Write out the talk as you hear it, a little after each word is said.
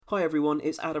Hi everyone,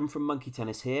 it's Adam from Monkey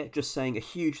Tennis here, just saying a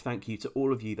huge thank you to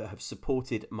all of you that have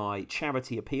supported my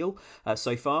charity appeal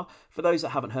so far. For those that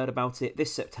haven't heard about it,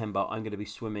 this September I'm going to be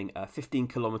swimming 15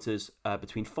 kilometres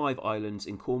between 5 islands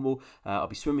in Cornwall. I'll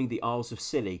be swimming the Isles of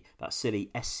Scilly, that's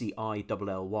Scilly, Scilly.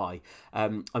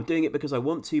 I'm doing it because I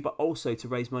want to, but also to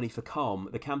raise money for Calm,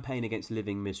 the campaign against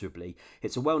living miserably.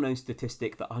 It's a well-known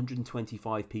statistic that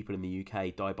 125 people in the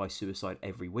UK die by suicide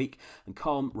every week, and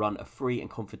Calm run a free and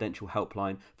confidential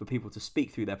helpline for people to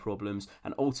speak through their problems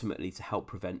and ultimately to help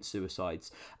prevent suicides.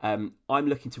 I'm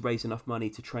looking to raise enough money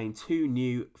to train 2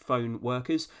 new phone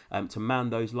workers to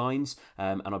man those lines,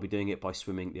 and I'll be doing it by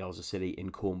swimming the Isles of Scilly in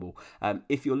Cornwall.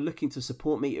 If you're looking to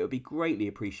support me, it would be greatly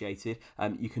appreciated.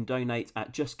 You can donate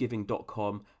at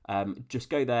justgiving.com.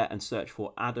 Just go there and search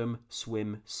for Adam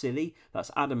Swim Scilly. That's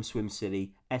Adam Swim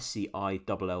Scilly, Scilly.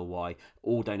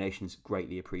 All donations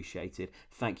greatly appreciated.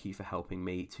 Thank you for helping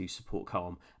me to support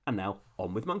Calm. And now,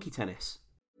 on with Monkey Tennis.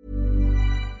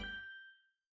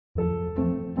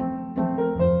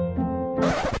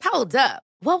 Hold up.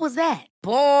 What was that?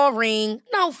 Boring.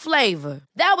 No flavor.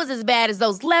 That was as bad as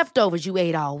those leftovers you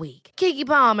ate all week. Keke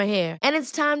Palmer here, and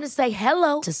it's time to say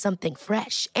hello to something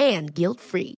fresh and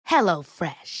guilt-free. Hello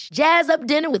Fresh. Jazz up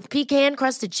dinner with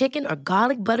pecan-crusted chicken or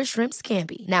garlic butter shrimp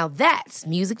scampi. Now that's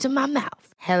music to my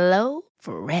mouth. Hello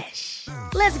Fresh.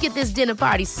 Let's get this dinner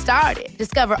party started.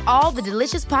 Discover all the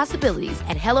delicious possibilities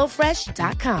at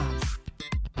hellofresh.com.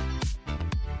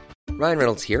 Ryan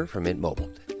Reynolds here from Mint Mobile.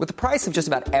 With the price of just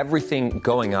about everything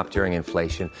going up during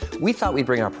inflation, we thought we'd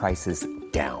bring our prices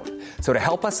down. So to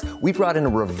help us, we brought in a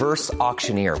reverse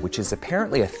auctioneer, which is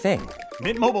apparently a thing.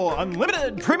 Mint Mobile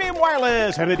Unlimited Premium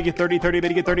Wireless. How to get 30, 30, bit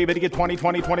to get 30, bit to get 20,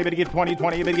 20, 20, bit to get 20,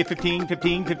 20, bit to get 15,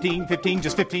 15, 15, 15,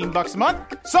 just $15 a month?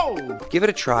 Sold! Give it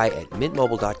a try at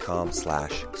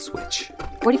mintmobile.com/switch.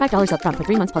 $45 up front for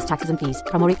 3 months plus taxes and fees.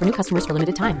 Promo rate for new customers for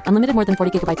limited time. Unlimited more than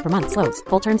 40 gigabytes per month. Slows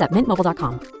full terms at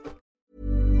mintmobile.com.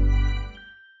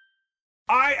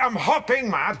 I am hopping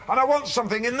mad and I want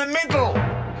something in the middle.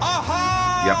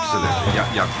 Aha! Absolutely.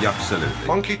 Absolutely.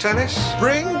 Monkey tennis?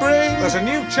 Bring. There's a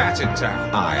new chat in town.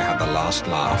 I had the last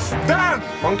laugh. Dan!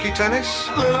 Monkey tennis?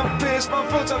 Love pierce my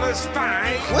foot on a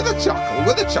spine. With a chuckle.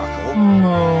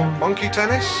 Monkey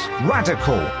tennis?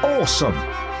 Radical. Awesome.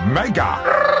 Mega.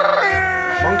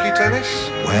 Monkey tennis?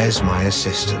 Where's my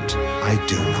assistant? I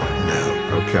do not know.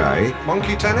 Okay.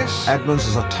 Monkey tennis? Edmonds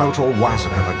is a total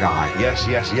wazzock of a guy. Yes,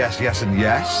 and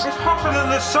yes. It's hotter than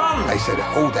the sun. I said,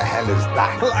 who the hell is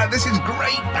that? Well, this is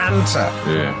great banter.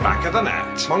 Yeah. Back of the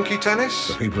net. Monkey tennis?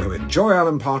 The people who enjoy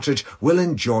Alan Partridge will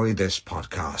enjoy this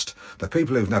podcast. The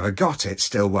people who've never got it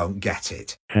still won't get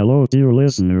it. Hello, dear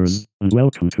listeners, and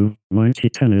welcome to Monkey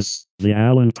Tennis, the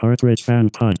Alan Partridge fan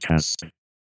podcast.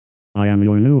 I am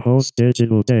your new host,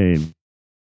 Digital Dave.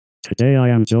 Today I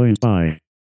am joined by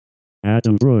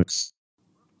Adam Brooks.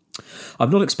 I'm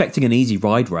not expecting an easy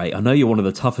ride, Ray. I know you're one of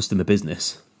the toughest in the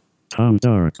business. Tom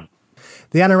Dark.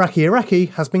 The Anunnaki Iraqi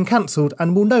has been cancelled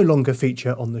and will no longer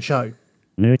feature on the show.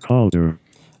 Nick Calder.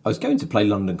 I was going to play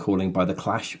London Calling by The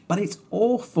Clash, but it's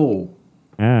awful.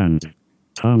 And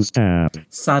Tom Stab.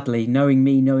 Sadly, Knowing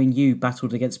Me, Knowing You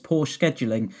battled against poor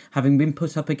scheduling, having been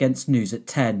put up against News at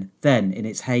 10, then in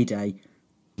its heyday.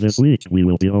 This week we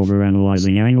will be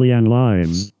overanalyzing Anglian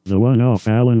Lives, the one-off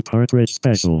Alan Partridge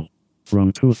special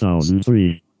from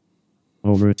 2003.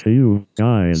 Over to you,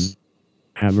 guys.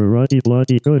 Have a ruddy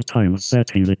bloody good time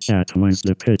setting the chat amongst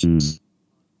the pigeons.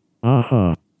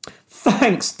 Aha.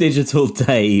 Thanks, Digital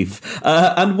Dave.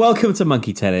 And welcome to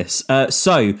Monkey Tennis.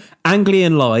 So,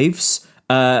 Anglian Lives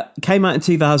came out in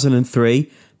 2003.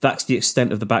 That's the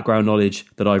extent of the background knowledge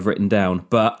that I've written down.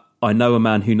 But I know a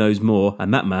man who knows more,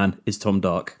 and that man is Tom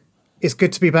Dark. It's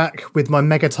good to be back with my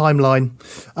mega timeline.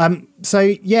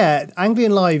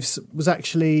 Anglian Lives was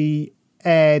actually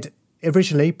aired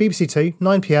originally, BBC Two,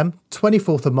 9 p.m,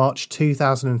 24th of March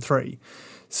 2003.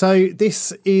 So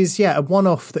this is, a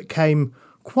one-off that came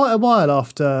quite a while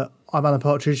after I'm Alan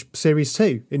Partridge Series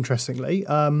 2, interestingly.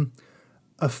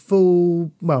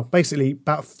 Basically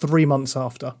about 3 months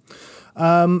after.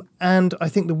 And I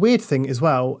think the weird thing as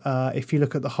well, if you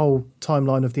look at the whole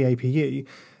timeline of the APU,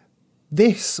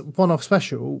 this one-off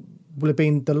special will have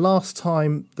been the last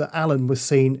time that Alan was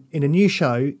seen in a new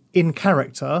show in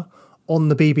character on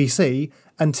the BBC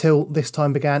until this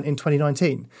time began in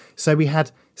 2019. So we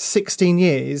had 16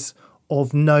 years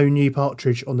of no new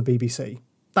Partridge on the BBC.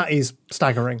 That is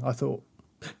staggering, I thought.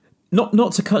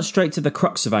 Not to cut straight to the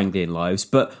crux of Anglian Lives,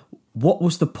 but what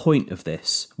was the point of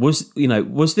this? Was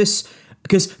this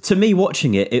Because to me,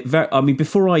 watching it,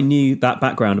 before I knew that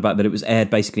background about that it was aired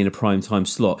basically in a prime time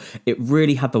slot, it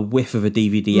really had the whiff of a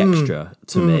DVD extra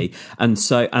to me, and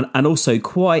so and also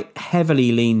quite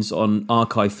heavily leans on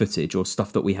archive footage or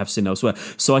stuff that we have seen elsewhere.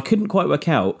 So I couldn't quite work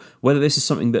out whether this is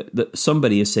something that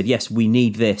somebody has said, yes, we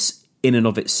need this in and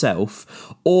of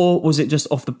itself, or was it just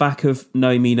off the back of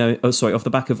off the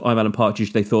back of I'm Alan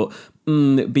Partridge, they thought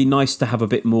it'd be nice to have a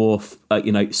bit more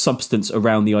substance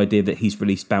around the idea that he's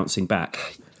released Bouncing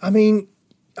Back. I mean,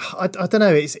 I don't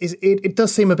know, it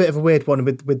does seem a bit of a weird one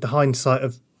with the hindsight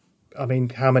of, I mean,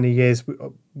 how many years,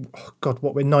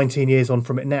 we're 19 years on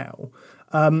from it now.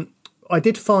 I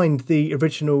did find the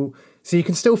original, so you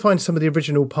can still find some of the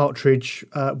original Partridge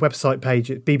website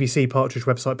pages, BBC Partridge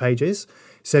website pages.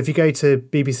 So if you go to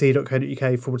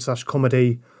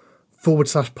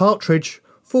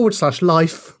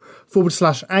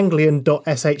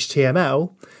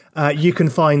bbc.co.uk/comedy/partridge/life/anglian.shtml, you can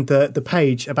find the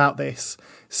page about this.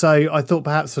 So I thought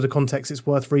perhaps for the context it's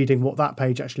worth reading what that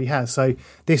page actually has. So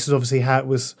this is obviously how it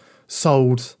was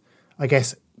sold, I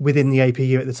guess, within the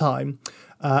APU at the time.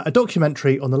 A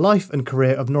documentary on the life and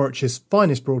career of Norwich's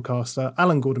finest broadcaster,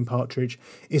 Alan Gordon Partridge,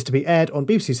 is to be aired on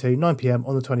BBC Two, 9 p.m.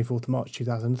 on the 24th of March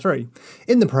 2003.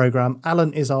 In the programme,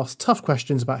 Alan is asked tough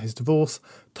questions about his divorce,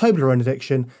 Toblerone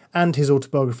addiction, and his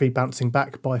autobiography Bouncing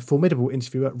Back by formidable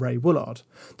interviewer Ray Woolard.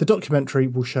 The documentary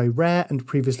will show rare and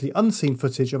previously unseen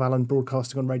footage of Alan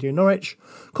broadcasting on Radio Norwich,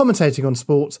 commentating on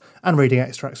sport, and reading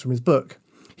extracts from his book.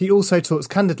 He also talks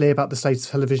candidly about the state of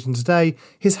television today,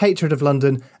 his hatred of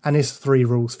London, and his 3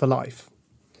 rules for life.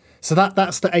 So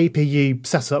that's the APU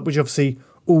setup, which obviously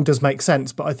all does make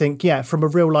sense. But I think, from a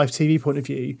real-life TV point of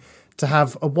view, to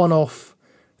have a one-off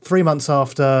 3 months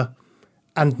after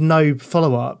and no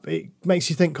follow-up, it makes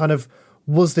you think kind of,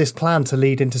 was this planned to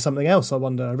lead into something else, I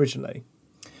wonder, originally?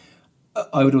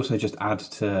 I would also just add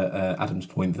to Adam's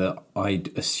point that I'd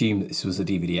assume that this was a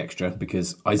DVD extra,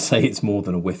 because I'd say it's more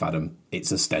than a whiff, Adam.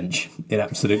 It's a stench. It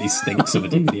absolutely stinks of a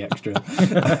DVD extra.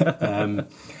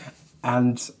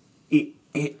 And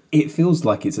it feels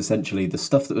like it's essentially the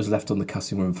stuff that was left on the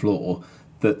cutting room floor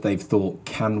that they've thought,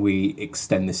 can we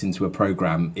extend this into a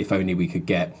programme if only we could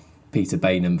get Peter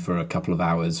Bainham for a couple of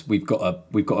hours. We've got a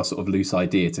sort of loose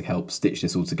idea to help stitch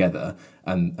this all together,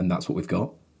 and that's what we've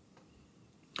got.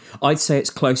 I'd say its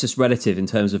closest relative in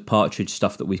terms of Partridge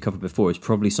stuff that we've covered before is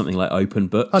probably something like Open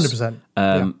Books. 100%.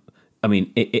 I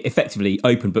mean, effectively,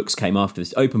 Open Books came after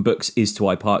this. Open Books is to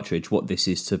iPartridge what this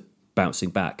is to Bouncing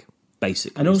Back,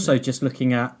 basically. And also, just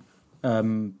looking at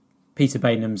Peter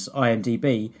Bainham's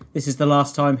IMDb, this is the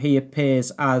last time he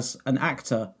appears as an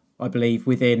actor, I believe,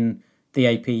 within the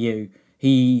APU.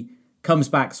 He comes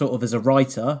back sort of as a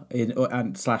writer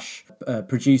and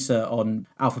producer on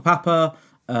Alpha Papa,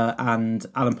 and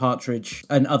Alan Partridge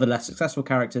and other less successful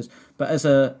characters, but as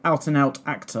a out-and-out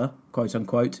actor, quote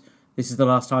unquote, this is the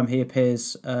last time he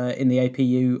appears in the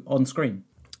APU on screen.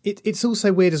 It's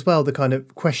also weird as well, the kind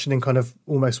of questioning kind of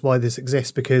almost why this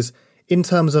exists, because in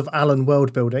terms of Alan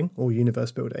world building or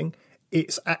universe building,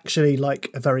 it's actually like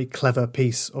a very clever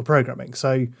piece of programming.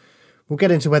 So we'll get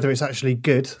into whether it's actually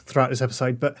good throughout this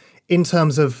episode, but in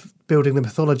terms of building the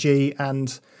mythology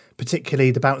and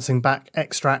particularly the Bouncing Back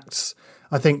extracts,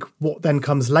 I think what then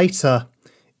comes later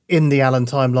in the Alan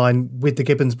timeline with the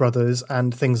Gibbons brothers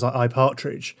and things like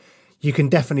iPartridge, you can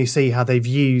definitely see how they've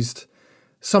used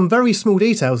some very small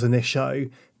details in this show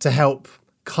to help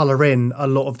colour in a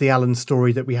lot of the Alan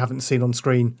story that we haven't seen on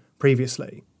screen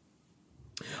previously.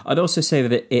 I'd also say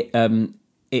that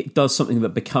it does something that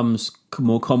becomes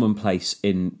more commonplace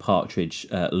in Partridge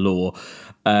lore,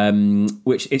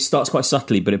 which it starts quite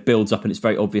subtly, but it builds up, and it's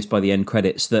very obvious by the end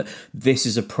credits that this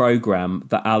is a programme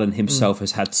that Alan himself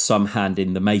has had some hand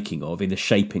in the making of, in the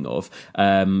shaping of.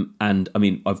 And I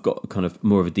mean, I've got kind of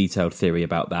more of a detailed theory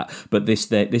about that, but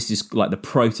this is like the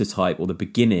prototype or the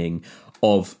beginning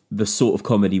of the sort of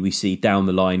comedy we see down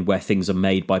the line where things are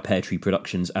made by Pear Tree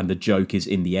Productions and the joke is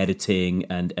in the editing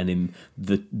and in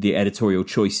the editorial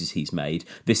choices he's made.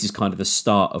 This is kind of the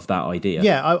start of that idea.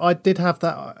 Yeah, I did have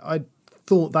that. I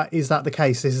thought that, is that the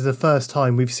case? This is the first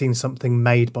time we've seen something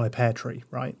made by Pear Tree,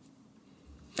 right?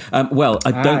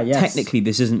 Technically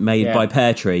this isn't made by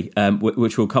Pear Tree,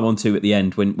 which we'll come on to at the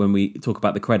end when we talk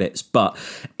about the credits, but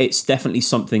it's definitely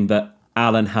something that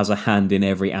Alan has a hand in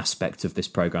every aspect of this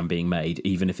programme being made,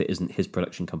 even if it isn't his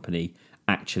production company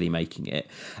actually making it.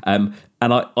 And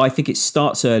I think it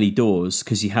starts early doors,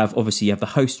 because you have the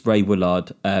host Ray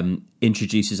Woolard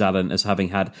introduces Alan as having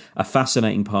had a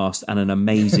fascinating past and an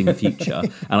amazing future.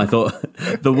 And I thought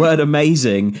the word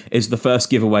amazing is the first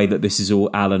giveaway that this is all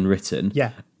Alan written.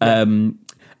 Yeah.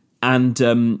 And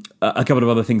a couple of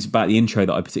other things about the intro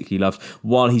that I particularly loved.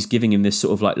 While he's giving him this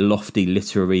sort of like lofty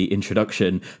literary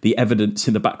introduction, the evidence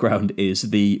in the background is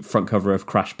the front cover of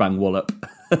Crash Bang Wallop,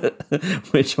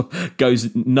 which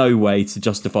goes no way to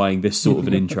justifying this sort of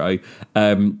an intro.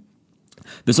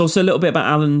 There's also a little bit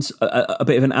about a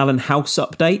bit of an Alan House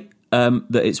update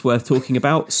that it's worth talking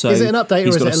about. So is it an update or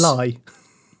is it a lie?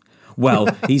 Well,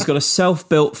 he's got a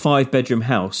self-built 5-bedroom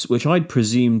house, which I'd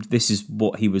presumed this is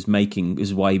what he was making, this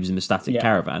is why he was in the static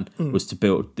caravan, was to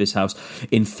build this house,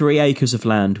 in 3 acres of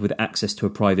land with access to a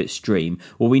private stream.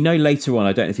 Well, we know later on,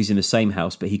 I don't know if he's in the same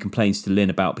house, but he complains to Lynn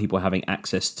about people having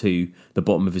access to the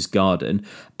bottom of his garden.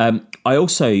 I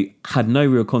also had no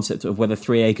real concept of whether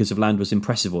 3 acres of land was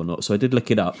impressive or not, so I did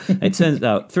look it up. It turns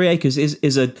out 3 acres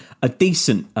is a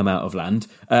decent amount of land.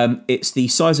 It's the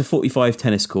size of 45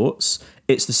 tennis courts.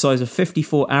 It's the size of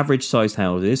 54 average-sized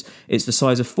houses. It's the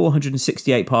size of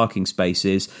 468 parking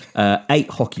spaces, 8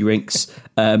 hockey rinks,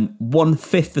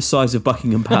 1/5 the size of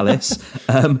Buckingham Palace,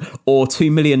 or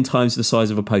 2 million times the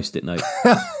size of a Post-it note.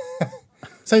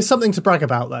 So something to brag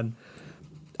about then.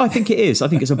 I think it is. I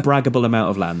think it's a braggable amount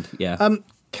of land, yeah.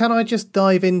 Can I just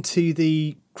dive into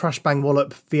the Crash Bang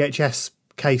Wallop VHS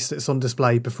case that's on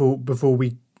display before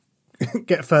we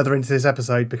get further into this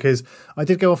episode, because I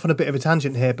did go off on a bit of a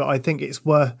tangent here, but I think it's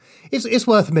worth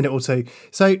a minute or two.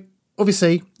 So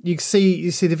obviously you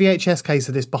see the VHS case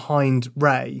of this behind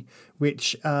Ray,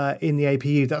 which in the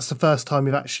APU, that's the first time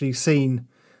we've actually seen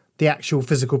the actual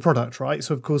physical product, right?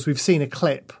 So of course we've seen a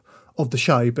clip of the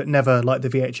show, but never like the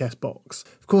VHS box.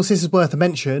 Of course, this is worth a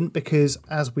mention because,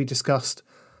 as we discussed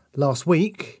last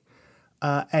week,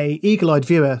 a eagle-eyed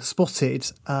viewer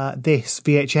spotted this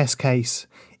VHS case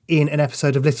in an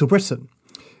episode of Little Britain.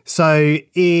 So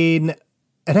in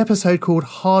an episode called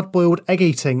Hard-Boiled Egg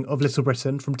Eating of Little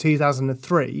Britain from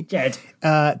 2003,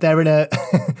 they're in a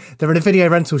video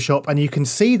rental shop, and you can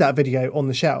see that video on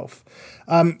the shelf.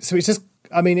 So it's just,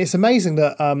 I mean, it's amazing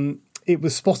that it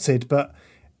was spotted, but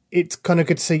it's kind of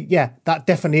good to see, yeah, that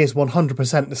definitely is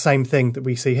 100% the same thing that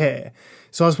we see here.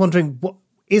 So I was wondering,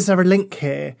 is there a link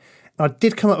here? I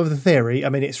did come up with a theory. I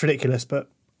mean, it's ridiculous, but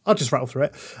I'll just rattle through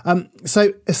it.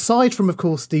 So aside from, of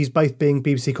course, these both being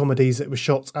BBC comedies that were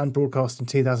shot and broadcast in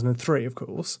 2003, of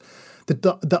course,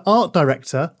 the art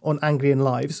director on Anglian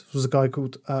Lives was a guy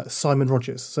called Simon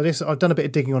Rogers. So I've done a bit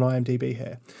of digging on IMDb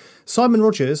here. Simon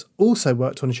Rogers also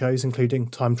worked on shows including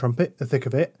Time Trumpet, The Thick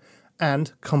of It,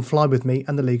 and Come Fly With Me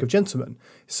and The League of Gentlemen.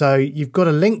 So you've got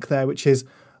a link there, which is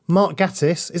Mark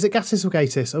Gatiss. Is it Gatiss or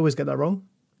Gatiss? I always get that wrong.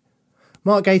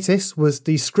 Mark Gatiss was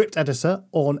the script editor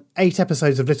on 8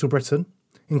 episodes of Little Britain,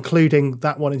 including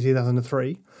that one in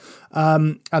 2003.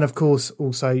 And of course,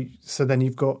 also, so then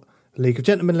you've got the League of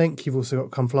Gentlemen link. You've also got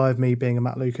Come Fly With Me being a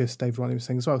Matt Lucas, David Williams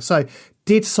thing as well. So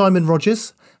did Simon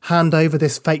Rogers hand over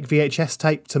this fake VHS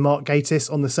tape to Mark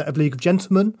Gatiss on the set of League of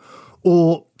Gentlemen,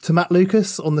 or to Matt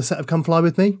Lucas on the set of Come Fly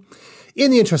With Me? In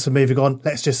the interest of moving on,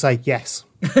 let's just say yes.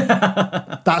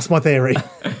 That's my theory.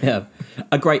 Yeah,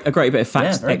 a great bit of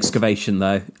fact excavation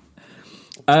though.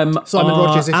 Simon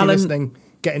Rogers, if you're listening,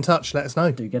 get in touch. Let us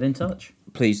know. Do get in touch.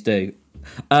 Please do.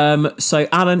 So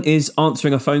Alan is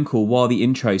answering a phone call while the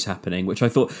intro's happening, which I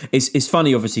thought is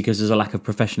funny, obviously, because there's a lack of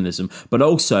professionalism, but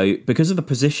also because of the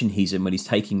position he's in when he's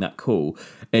taking that call.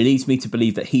 It leads me to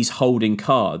believe that he's holding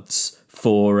cards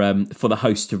for the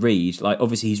host to read. Like,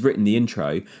 obviously he's written the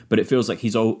intro, but it feels like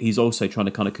he's also trying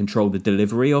to kind of control the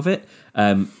delivery of it,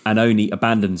 and only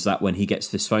abandons that when he gets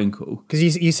this phone call.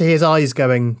 Because you see his eyes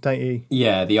going, don't you?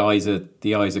 Yeah, the eyes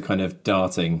are kind of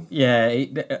darting. Yeah,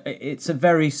 it's a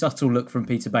very subtle look from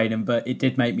Peter Baynham, but it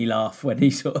did make me laugh when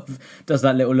he sort of does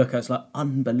that little look. It's like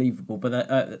unbelievable.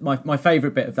 But my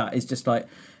favourite bit of that is just like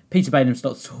Peter Baynham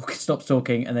stops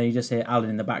talking, and then you just hear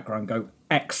Alan in the background go,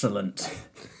 "Excellent."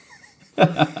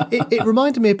 It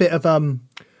reminded me a bit of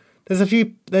there's a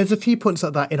few points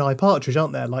like that in iPartridge,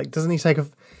 aren't there? Like, doesn't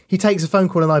he takes a phone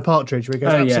call in iPartridge where he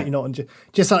goes, absolutely not, and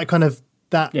just like kind of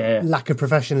that lack of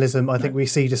professionalism I think we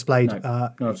see displayed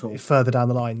not at all. Further down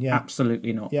the line. Yeah,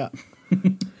 absolutely not. Yeah.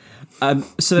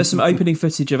 So there's some opening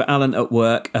footage of Alan at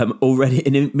work already,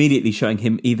 and immediately showing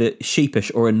him either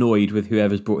sheepish or annoyed with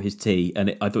whoever's brought his tea.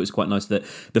 And I thought it was quite nice that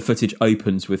the footage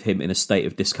opens with him in a state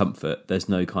of discomfort. There's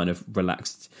no kind of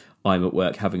relaxed, I'm at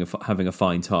work having a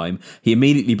fine time. He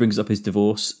immediately brings up his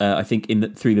divorce, I think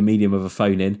through the medium of a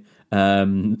phone-in,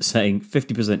 saying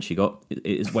 50% she got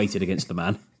is weighted against the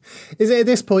man. Is it at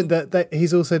this point that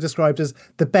he's also described as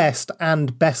the best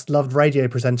and best loved radio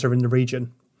presenter in the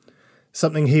region?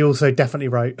 Something he also definitely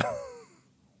wrote.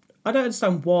 I don't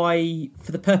understand why,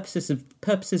 for the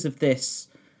purposes of this,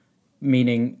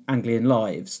 meaning Anglian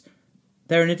Lives,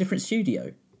 they're in a different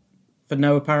studio for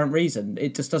no apparent reason.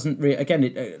 It just doesn't really. Again,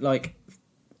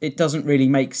 it doesn't really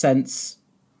make sense.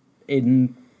 I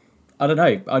don't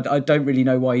know. I don't really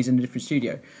know why he's in a different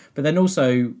studio. But then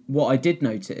also, what I did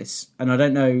notice, and I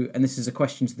don't know, and this is a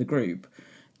question to the group,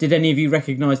 did any of you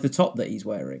recognise the top that he's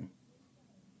wearing?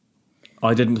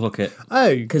 I didn't clock it.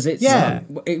 Oh, because it's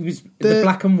it was the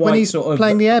black and white when he's sort of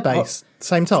playing the airbase,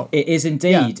 same top. It is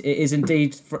indeed. Yeah. It is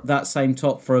indeed that same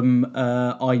top from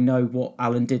I Know What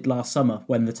Alan Did Last Summer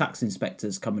when the tax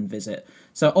inspectors come and visit.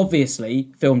 So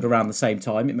obviously filmed around the same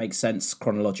time. It makes sense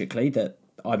chronologically that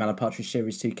I'm Alan Partridge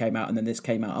Series 2 came out and then this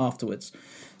came out afterwards.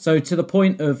 So to the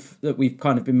point of that we've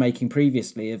kind of been making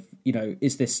previously of,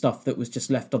 is this stuff that was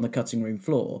just left on the cutting room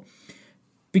floor?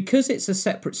 Because it's a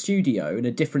separate studio and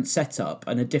a different setup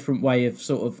and a different way of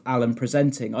sort of Alan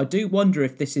presenting, I do wonder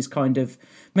if this is kind of,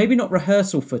 maybe not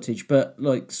rehearsal footage, but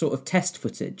like sort of test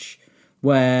footage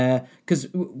where, because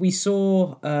we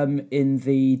saw in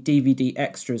the DVD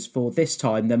extras for this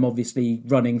time, them obviously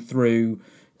running through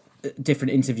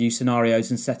different interview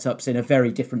scenarios and setups in a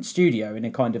very different studio, in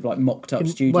a kind of like mocked up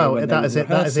studio. Well, that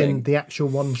is in the actual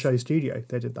one show studio.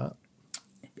 They did that.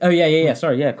 Oh yeah.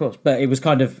 Sorry, yeah, of course. But it was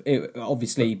kind of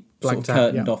obviously sort of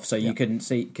curtained off, so you couldn't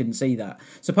see that.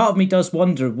 So part of me does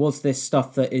wonder: was this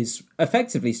stuff that is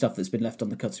effectively stuff that's been left on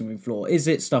the cutting room floor? Is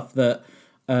it stuff that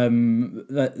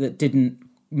that didn't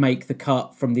make the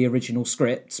cut from the original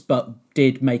scripts, but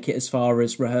did make it as far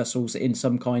as rehearsals in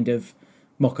some kind of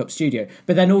mock-up studio?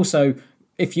 But then also,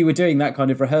 if you were doing that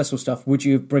kind of rehearsal stuff, would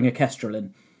you bring a Kestrel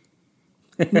in?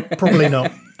 Probably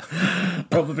not.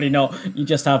 Probably not. You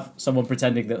just have someone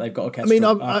pretending that they've got a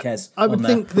Kestrel. I would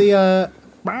think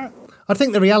I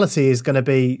think the reality is going to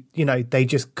be, they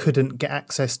just couldn't get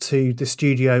access to the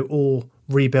studio or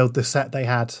rebuild the set they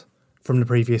had from the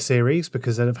previous series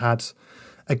because they'd have had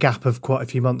a gap of quite a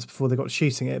few months before they got to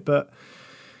shooting it. But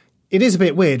it is a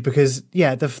bit weird because,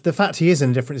 the fact he is in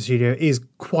a different studio is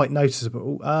quite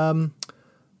noticeable.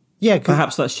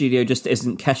 Perhaps that studio just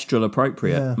isn't Kestrel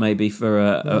appropriate. Yeah. Maybe for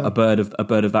a bird of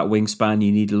that wingspan,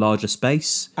 you need a larger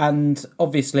space. And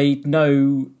obviously,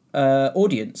 no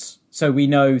audience. So we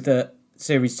know that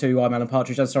Series 2, I'm Alan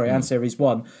Partridge, and Series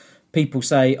 1, people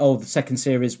say, the second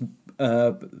series,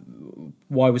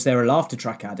 why was there a laughter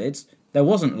track added? There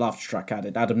wasn't a laughter track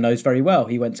added. Adam knows very well.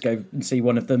 He went to go and see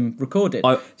one of them recorded.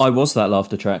 I was that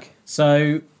laughter track.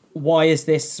 So why is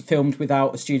this filmed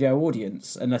without a studio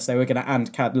audience? Unless they were going to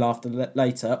add CAD laughter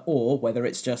later, or whether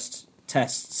it's just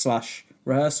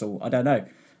test/rehearsal. I don't know.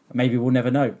 Maybe we'll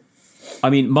never know. I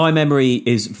mean, my memory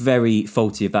is very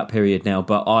faulty of that period now,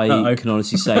 but I can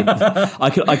honestly say I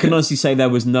can honestly say there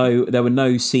were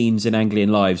no scenes in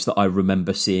Anglian Lives that I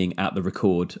remember seeing at the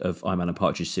record of I'm Alan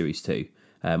Partridge Series 2.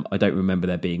 I don't remember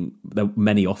there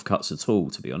many offcuts at all,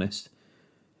 to be honest.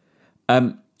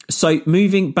 So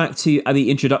moving back to the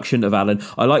introduction of Alan,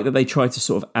 I like that they tried to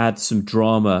sort of add some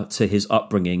drama to his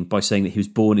upbringing by saying that he was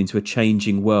born into a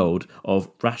changing world of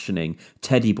rationing,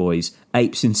 teddy boys,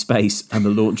 apes in space, and the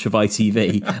launch of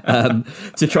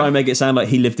ITV, to try and make it sound like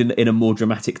he lived in a more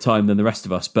dramatic time than the rest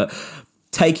of us. But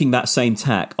taking that same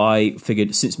tack, I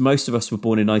figured since most of us were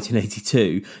born in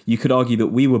 1982, you could argue that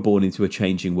we were born into a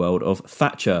changing world of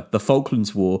Thatcher, the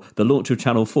Falklands War, the launch of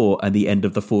Channel 4, and the end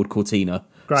of the Ford Cortina.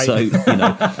 Great. So,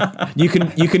 you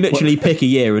can literally pick a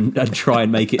year and try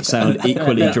and make it sound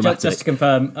equally dramatic. Just to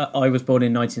confirm, I was born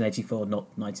in 1984, not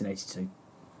 1982.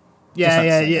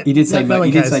 Yeah. You did say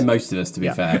most of us, to be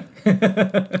fair.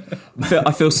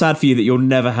 I feel sad for you that you'll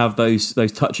never have those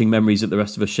touching memories that the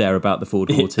rest of us share about the Ford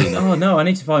Cortina. Oh no, I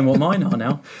need to find what mine are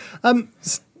now.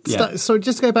 So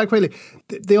just to go back quickly,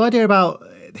 the idea about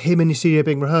him in the studio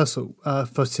being rehearsal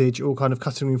footage or kind of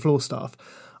cutting room floor stuff,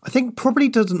 I think probably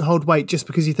doesn't hold weight just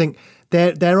because you think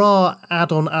there are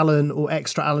add-on Alan or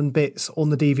extra Alan bits on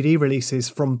the DVD releases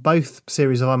from both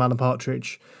series of I'm Alan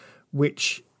Partridge,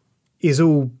 which is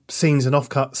all scenes and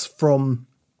offcuts from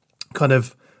kind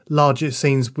of larger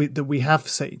scenes that we have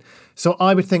seen. So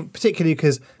I would think, particularly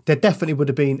because there definitely would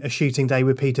have been a shooting day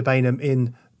with Peter Baynham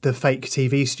in the fake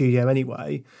TV studio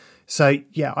anyway. So,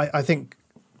 I think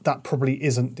that probably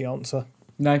isn't the answer.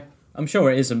 No, I'm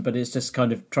sure it isn't, but it's just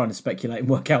kind of trying to speculate and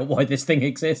work out why this thing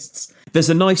exists. There's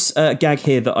a nice gag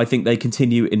here that I think they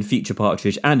continue in future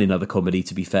Partridge and in other comedy,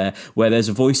 to be fair, where there's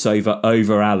a voiceover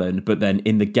over Alan, but then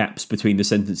in the gaps between the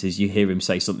sentences, you hear him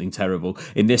say something terrible.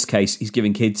 In this case, he's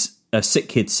giving sick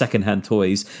kids second-hand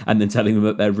toys and then telling them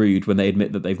that they're rude when they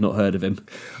admit that they've not heard of him.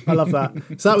 I love that.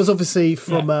 So that was obviously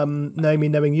from Naomi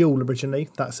Knowing Yule originally,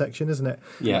 that section, isn't it?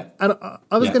 Yeah. And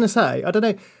I was going to say, I don't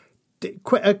know,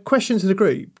 a question to the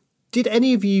group. Did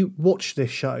any of you watch this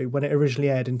show when it originally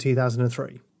aired in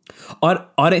 2003?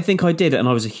 I don't think I did, and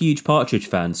I was a huge Partridge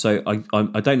fan, so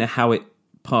I don't know how it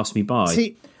passed me by.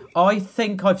 See, I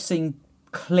think I've seen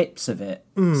clips of it,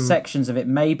 sections of it,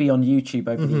 maybe on YouTube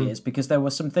over the years, because there were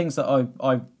some things that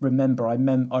I remember. I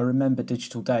remember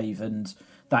Digital Dave and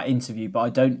that interview, but I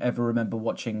don't ever remember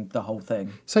watching the whole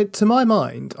thing. So to my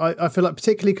mind, I feel like,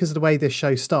 particularly because of the way this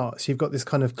show starts, you've got this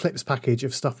kind of clips package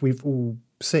of stuff we've all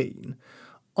seen.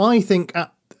 I think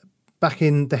back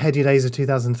in the heady days of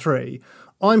 2003,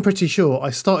 I'm pretty sure I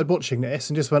started watching this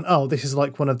and just went, oh, this is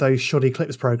like one of those shoddy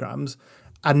clips programs,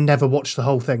 and never watched the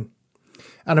whole thing.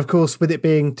 And of course, with it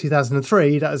being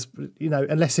 2003, that is,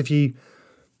 unless if you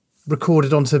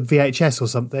recorded onto VHS or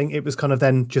something, it was kind of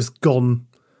then just gone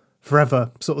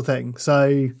forever sort of thing.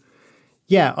 So,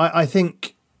 yeah, I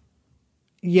think,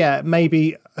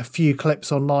 maybe a few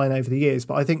clips online over the years,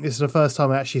 but I think this is the first time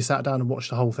I actually sat down and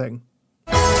watched the whole thing.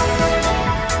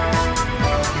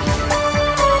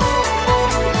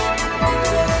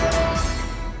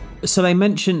 So they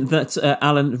mentioned that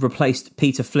Alan replaced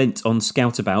Peter Flint on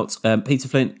Scoutabout. Peter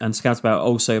Flint and Scoutabout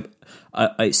also,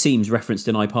 it seems, referenced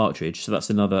in iPartridge. So that's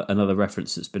another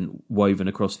reference that's been woven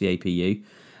across the APU.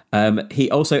 He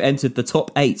also entered the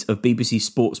top 8 of BBC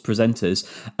Sports presenters,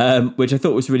 which I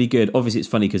thought was really good. Obviously, it's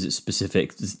funny because it's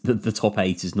specific. The top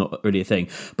 8 is not really a thing.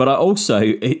 But I also,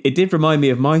 it did remind me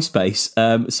of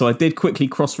MySpace. So I did quickly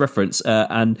cross-reference,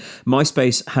 and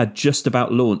MySpace had just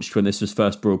about launched when this was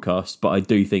first broadcast. But I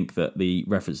do think that the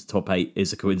reference to top 8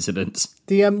 is a coincidence.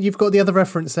 You've got the other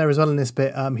reference there as well in this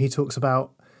bit. He talks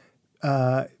about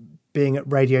being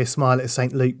at Radio Smile at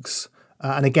St. Luke's.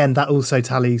 And again, that also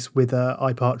tallies with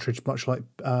iPartridge, much like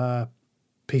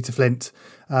Peter Flint.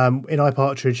 In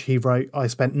iPartridge, he wrote, I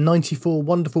spent 94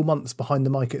 wonderful months behind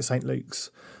the mic at St. Luke's.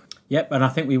 Yep, and I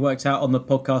think we worked out on the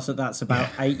podcast that that's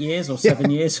about 8 years or 7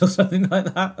 years or something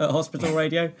like that at Hospital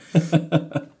Radio.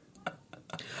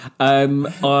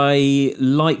 I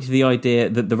liked the idea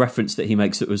that the reference that he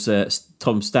makes, that was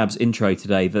Tom Stabb's intro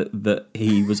today, that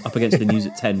he was up against the News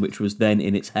at 10, which was then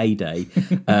in its heyday,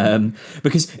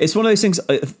 because it's one of those things.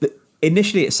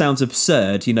 Initially, it sounds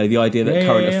absurd, the idea that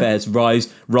current affairs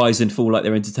rise and fall like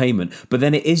their entertainment, but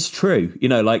then it is true.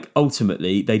 Like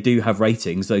ultimately they do have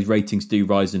ratings. Those ratings do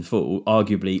rise and fall.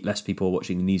 Arguably, less people are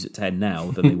watching the News at 10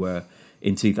 now than they were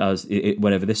in 2000,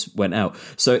 whenever this went out.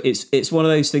 So it's one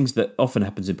of those things that often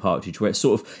happens in Partridge, where it's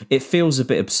sort of, it feels a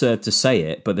bit absurd to say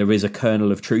it, but there is a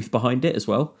kernel of truth behind it as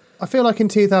well. I feel like in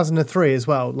 2003 as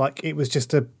well, like it was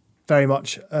just very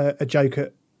much a joke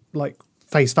at like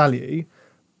face value,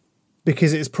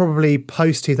 because it's probably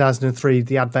post 2003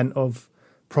 the advent of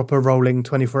proper rolling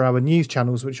 24-hour news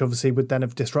channels, which obviously would then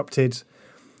have disrupted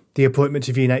the appointment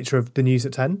to view nature of the News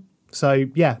at 10. So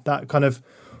yeah, that kind of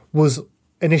was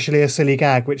initially a silly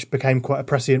gag, which became quite a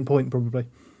prescient point, probably.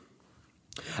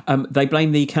 They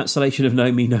blame the cancellation of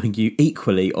Know Me Knowing You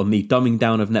equally on the dumbing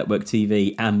down of network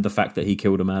TV and the fact that he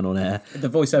killed a man on air. The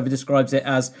voiceover describes it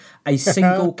as a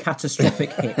single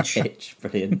catastrophic hitch.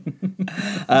 Brilliant.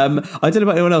 I don't know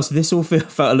about anyone else. This all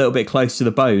felt a little bit close to the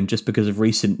bone just because of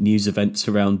recent news events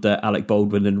around Alec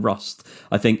Baldwin and Rust.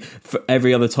 I think for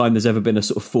every other time there's ever been a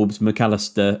sort of Forbes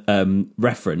McAllister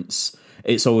reference,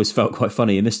 it's always felt quite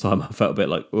funny, and this time I felt a bit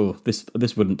like, oh,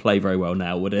 this wouldn't play very well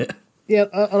now, would it? Yeah,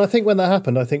 and I think when that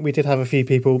happened, I think we did have a few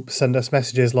people send us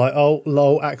messages like, oh,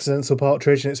 lol, accidental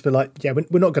Partridge, and it's been like, yeah,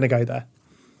 we're not going to go there.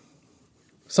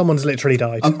 Someone's literally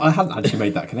died. I hadn't actually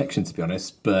made that connection, to be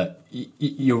honest, but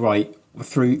you're right.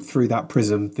 Through that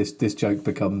prism, this joke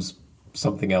becomes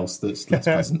something else that's less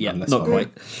pleasant. Yeah, and less not funny.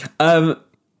 quite.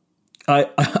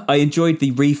 I enjoyed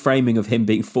the reframing of him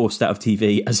being forced out of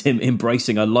TV as him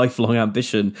embracing a lifelong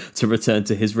ambition to return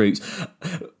to his roots,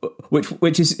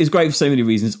 which is great for so many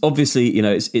reasons. Obviously,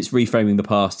 it's reframing the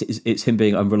past. It's him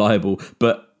being unreliable,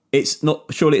 but it's not.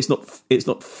 Surely it's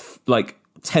not like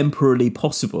temporarily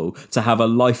possible to have a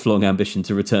lifelong ambition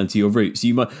to return to your roots.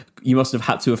 You must have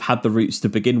had the roots to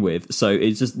begin with, so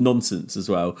it's just nonsense as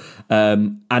well.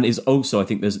 And it's also, I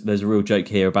think there's a real joke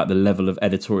here about the level of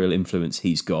editorial influence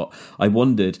he's got. I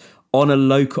wondered, on a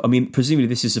local, I mean, presumably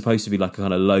this is supposed to be like a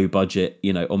kind of low budget,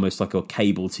 almost like a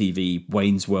cable TV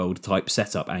Wayne's World type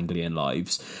setup, Anglian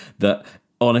Lives, that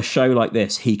on a show like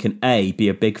this, he can A, be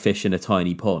a big fish in a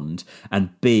tiny pond,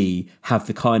 and B, have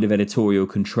the kind of editorial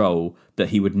control that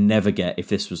he would never get if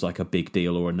this was like a big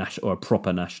deal or a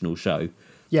proper national show.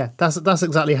 Yeah, that's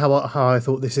exactly how I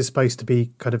thought this is supposed to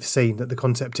be kind of seen, that the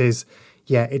concept is,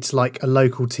 yeah, it's like a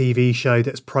local TV show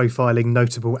that's profiling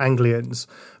notable Anglians.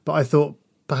 But I thought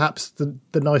perhaps the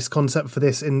nice concept for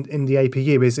this in the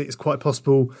APU is it's quite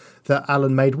possible that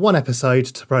Alan made one episode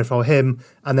to profile him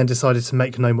and then decided to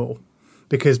make no more.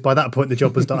 because by that point the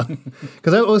job was done.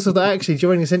 Because also actually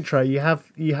during this intro you have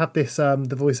this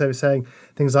the voiceover saying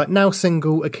things like now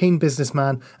single, a keen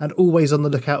businessman, and always on the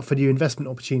lookout for new investment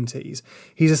opportunities.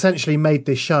 He's essentially made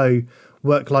this show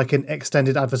work like an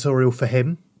extended advertorial for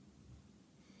him.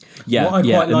 Yeah, what I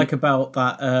quite like about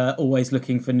that, always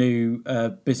looking for new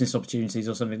business opportunities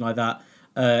or something like that.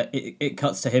 It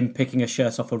cuts to him picking a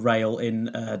shirt off a rail in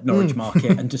Norwich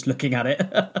Market and just looking at it.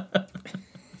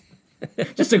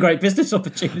 Just a great business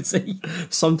opportunity.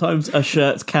 Sometimes a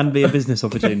shirt can be a business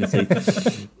opportunity.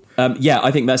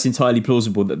 I think that's entirely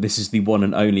plausible that this is the one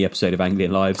and only episode of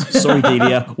Anglian Lives. Sorry,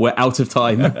 Delia, we're out of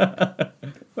time.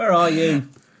 Where are you?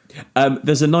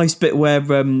 There's a nice bit where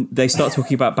they start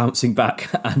talking about bouncing back,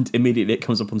 and immediately it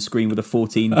comes up on screen with a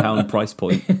 £14 price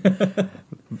point.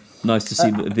 Nice to see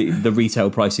the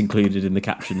retail price included in the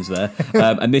captions there.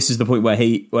 And this is the point where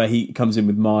he comes in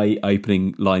with my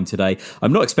opening line today.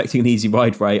 I'm not expecting an easy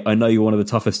ride, Ray. I know you're one of the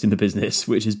toughest in the business,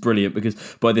 which is brilliant because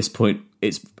by this point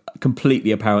it's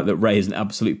completely apparent that Ray is an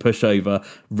absolute pushover,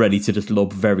 ready to just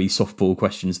lob very softball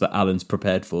questions that Alan's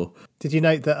prepared for. Did you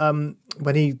note that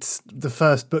when the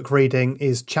first book reading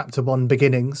is Chapter 1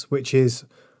 Beginnings, which is,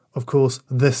 of course,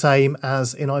 the same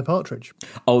as in iPartridge.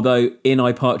 Although in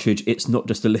iPartridge, it's not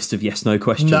just a list of yes/no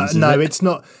questions. No, it's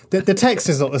not. The text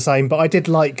is not the same, but I did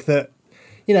like that.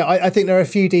 You know, I think there are a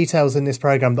few details in this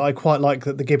programme that I quite like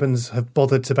that the Gibbons have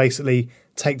bothered to basically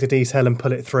take the detail and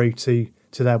pull it through to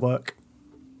their work.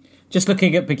 Just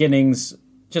looking at beginnings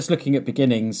in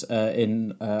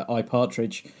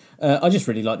iPartridge, I just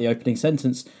really like the opening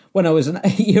sentence. When I was an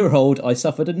 8-year-old, I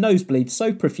suffered a nosebleed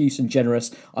so profuse and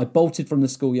generous, I bolted from the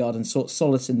schoolyard and sought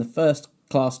solace in the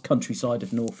first-class countryside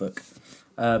of Norfolk.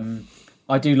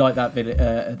 I do like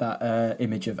that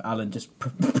image of Alan just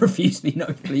profusely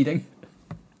nosebleeding.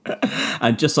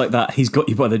 And just like that, he's got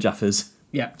you by the jaffers.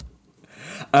 Yeah.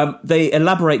 They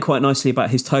elaborate quite nicely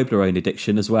about his Toblerone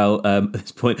addiction as well at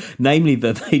this point, namely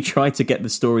that they tried to get the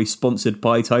story sponsored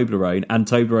by Toblerone, and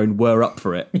Toblerone were up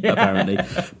for it, apparently.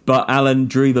 But Alan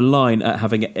drew the line at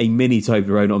having a mini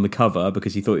Toblerone on the cover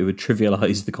because he thought it would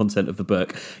trivialise the content of the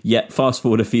book. Yet fast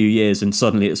forward a few years and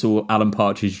suddenly it's all Alan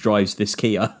Partridge drives this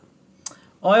Kia.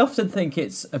 I often think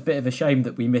it's a bit of a shame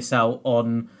that we miss out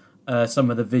on some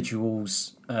of the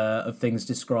visuals of things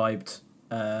described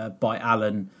by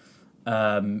Alan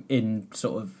in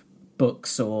sort of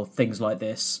books or things like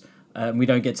this. We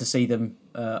don't get to see them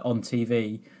on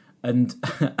TV. And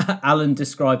Alan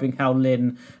describing how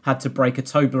Lynn had to break a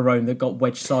Toblerone that got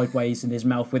wedged sideways in his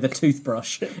mouth with a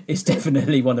toothbrush is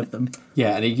definitely one of them.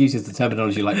 Yeah, and he uses the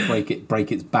terminology like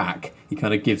break its back. He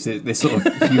kind of gives it this sort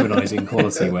of humanising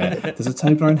quality where, does a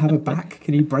Toblerone have a back?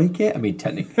 Can you break it? I mean,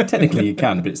 technically you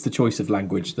can, but it's the choice of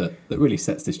language that really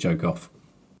sets this joke off.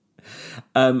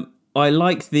 I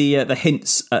like the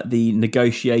hints at the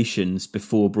negotiations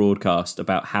before broadcast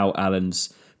about how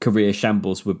Alan's career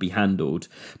shambles would be handled,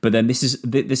 but then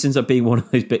this ends up being one of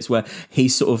those bits where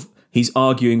he's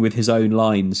arguing with his own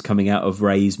lines coming out of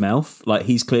Ray's mouth. Like,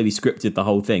 he's clearly scripted the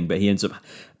whole thing, but he ends up,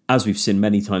 as we've seen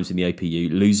many times in the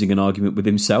APU, losing an argument with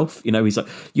himself. You know, he's like,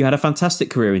 you had a fantastic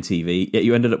career in TV, yet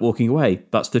you ended up walking away.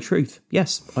 That's the truth.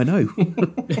 Yes, I know.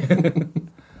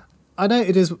 I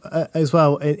noted as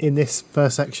well in this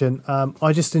first section,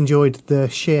 I just enjoyed the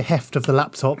sheer heft of the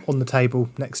laptop on the table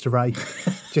next to Ray.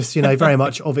 Just, you know, very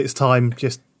much of its time.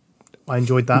 Just, I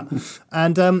enjoyed that.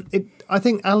 And I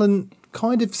think Alan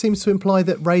kind of seems to imply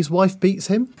that Ray's wife beats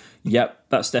him. Yep,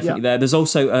 that's definitely there. There's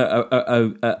also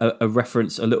a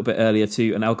reference a little bit earlier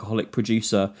to an alcoholic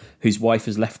producer whose wife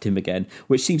has left him again,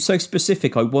 which seems so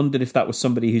specific. I wondered if that was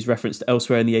somebody who's referenced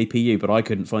elsewhere in the APU, but I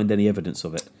couldn't find any evidence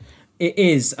of it. It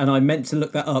is, and I meant to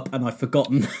look that up, and I've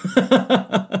forgotten.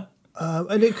 I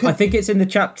think it's in the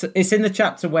chapter. It's in the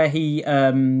chapter where he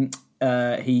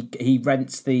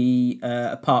rents the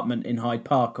apartment in Hyde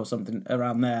Park or something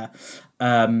around there.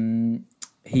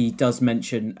 He does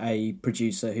mention a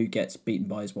producer who gets beaten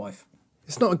by his wife.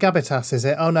 It's not a Gabitas, is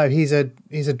it? Oh no, he's a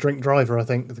drink driver, I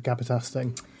think, the Gabitas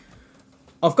thing.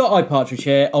 I've got iPartridge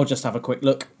here. I'll just have a quick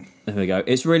look. There we go.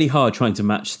 It's really hard trying to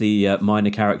match the minor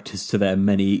characters to their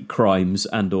many crimes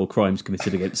and/or crimes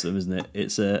committed against them, isn't it?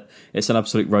 It's an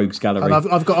absolute rogues gallery. And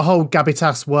I've got a whole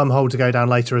Gabitas wormhole to go down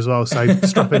later as well, so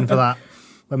strap in for that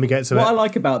when we get to it. What I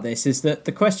like about this is that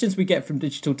the questions we get from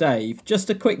Digital Dave, just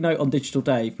a quick note on Digital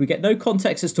Dave, we get no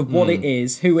context as to what it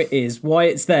is, who it is, why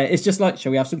it's there. It's just like,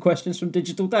 shall we have some questions from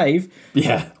Digital Dave?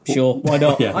 Yeah. Sure, why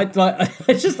not? Yeah.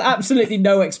 There's just absolutely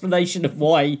no explanation of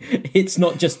why it's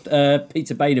not just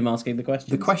Peter Bainham asking the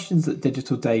questions. The questions that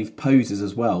Digital Dave poses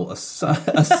as well are so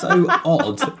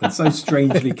odd and so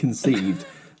strangely conceived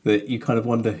that you kind of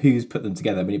wonder who's put them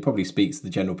together. I mean, it probably speaks to the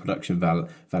general production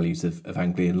values of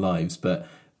Anglian Lives, but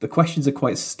the questions are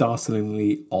quite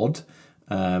startlingly odd.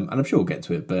 And I'm sure we'll get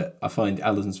to it, but I find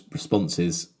Alan's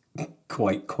responses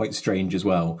quite strange as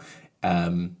well.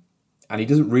 And he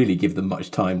doesn't really give them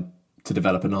much time to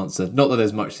develop an answer. Not that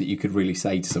there's much that you could really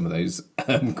say to some of those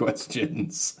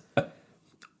questions.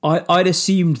 I'd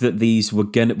assumed that these were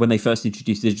going to, when they first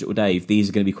introduced Digital Dave, these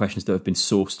are going to be questions that have been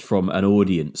sourced from an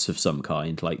audience of some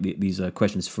kind. Like these are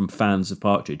questions from fans of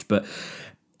Partridge, but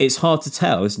it's hard to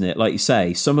tell, isn't it? Like you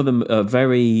say, some of them are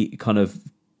very kind of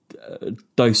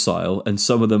docile, and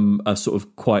some of them are sort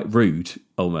of quite rude,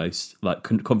 almost like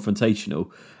confrontational.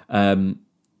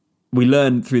 We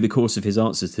learn through the course of his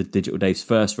answers to Digital Dave's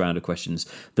first round of questions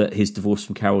that his divorce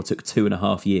from Carol took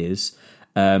 2.5 years.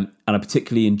 And I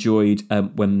particularly enjoyed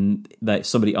when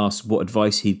somebody asked what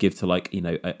advice he'd give to, like,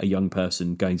 a young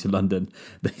person going to London.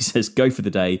 He says, go for the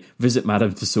day, visit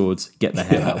Madame Tussauds, get the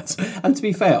hell out. And to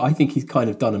be fair, I think he's kind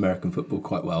of done American football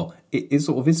quite well. It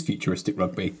sort of is futuristic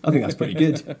rugby. I think that's pretty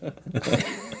good.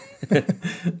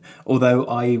 Although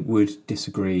I would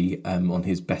disagree on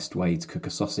his best way to cook a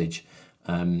sausage.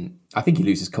 I think he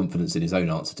loses confidence in his own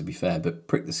answer, to be fair, but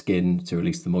prick the skin to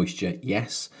release the moisture,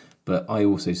 yes. But I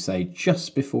also say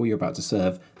just before you're about to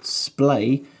serve,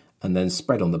 splay and then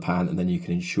spread on the pan, and then you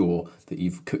can ensure that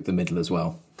you've cooked the middle as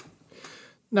well.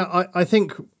 Now, I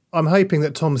think I'm hoping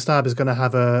that Tom Stab is going to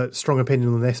have a strong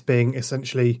opinion on this, being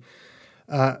essentially,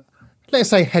 let's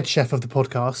say, head chef of the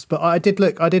podcast. But I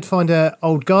did find an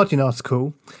old Guardian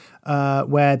article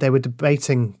where they were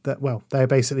debating that, well, they were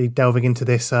basically delving into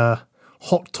this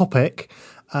hot topic.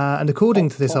 And according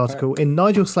to this article, in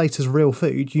Nigel Slater's Real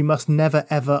Food, you must never,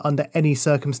 ever, under any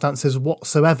circumstances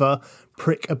whatsoever,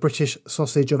 prick a British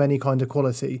sausage of any kind of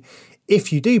quality.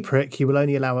 If you do prick, you will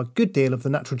only allow a good deal of the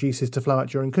natural juices to flow out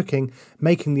during cooking,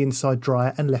 making the inside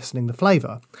drier and lessening the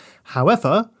flavour.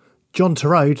 However, John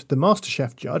Turode, the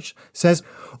MasterChef judge, says,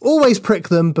 always prick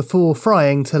them before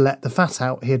frying to let the fat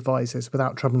out, he advises,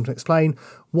 without troubling to explain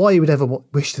why you would ever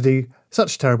wish to do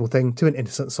such a terrible thing to an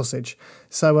innocent sausage.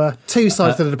 So two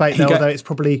sides to the debate there, although it's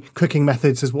probably cooking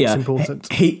methods is what's important.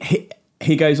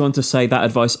 He goes on to say that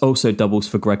advice also doubles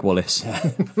for Greg Wallace. He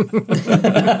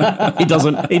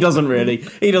doesn't really.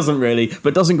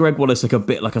 But doesn't Greg Wallace look a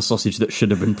bit like a sausage that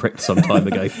should have been pricked some time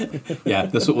ago? Yeah,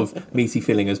 the sort of meaty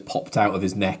filling has popped out of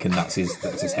his neck, and that's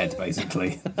his head,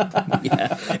 basically.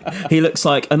 Yeah, he looks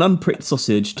like an unpricked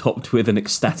sausage topped with an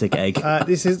ecstatic egg.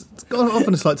 This is gone off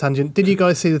on a slight tangent. Did you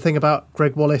guys see the thing about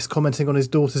Greg Wallace commenting on his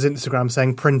daughter's Instagram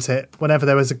saying, print it? Whenever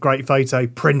there was a great photo,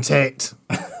 print it.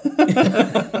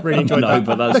 Really enjoyed that.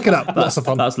 But look it up. Lots of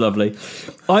fun. That's lovely.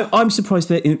 I'm surprised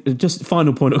that, just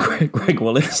final point on Greg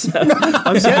Wallace.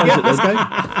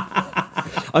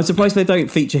 I'm surprised they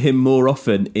don't feature him more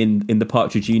often in the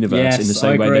Partridge universe, in the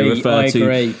same way they refer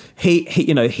to.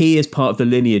 He is part of the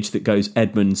lineage that goes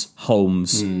Edmonds,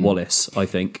 Holmes, Wallace, I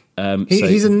think.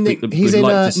 He's in Nick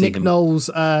Knowles,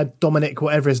 Dominic,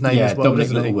 whatever his name is. Dominic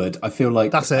Littlewood. I feel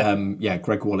like that's it.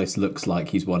 Greg Wallace looks like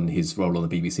he's won his role on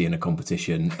the BBC in a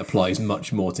competition. Applies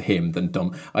much more to him than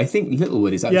Dom. I think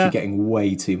Littlewood is actually getting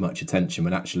way too much attention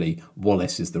when actually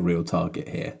Wallace is the real target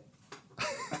here.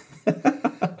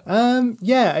 I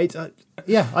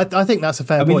think that's a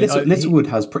fair point. Littlewood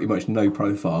has pretty much no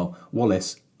profile.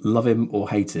 Wallace, love him or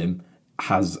hate him,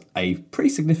 has a pretty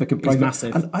significant profile. He's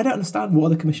massive. And I don't understand what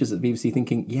other commissioners at the BBC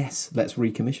thinking, yes, let's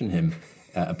recommission him.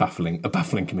 A baffling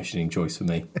commissioning choice for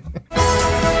me.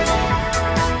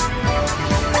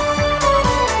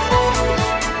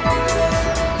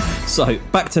 So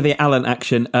back to the Alan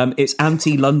action. It's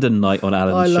anti-London night on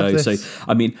Alan's show. This. So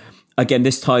I mean, again,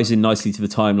 this ties in nicely to the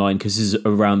timeline because this is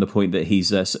around the point that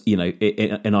he's, in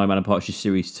Iron Man and Partridge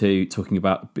Series 2, talking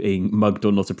about being mugged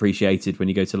or not appreciated when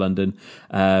you go to London.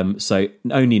 So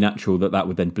only natural that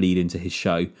would then bleed into his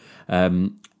show.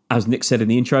 As Nick said in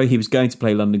the intro, he was going to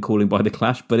play London Calling by The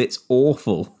Clash, but it's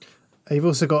awful. You've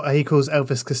also got, he calls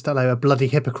Elvis Costello a bloody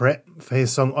hypocrite for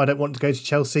his song I Don't Want to Go to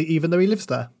Chelsea, even though he lives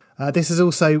there. This is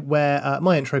also where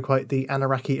my intro quote, the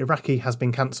Anaraki Iraqi has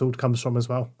been cancelled, comes from as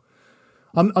well.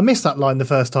 I missed that line the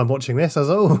first time watching this. I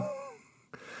was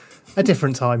a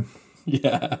different time.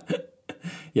 Yeah.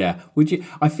 Would you?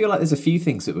 I feel like there's a few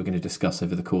things that we're going to discuss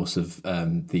over the course of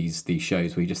these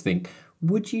shows where you just think,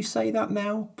 would you say that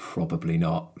now? Probably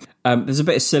not. There's a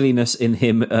bit of silliness in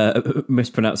him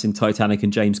mispronouncing Titanic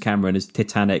and James Cameron as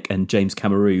Titanic and James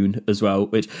Cameroon as well,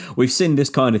 which we've seen this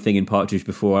kind of thing in Partridge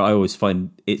before. I always find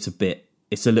it's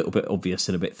a little bit obvious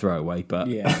and a bit throwaway, but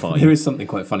fine. There is something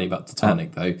quite funny about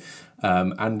Titanic though.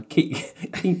 And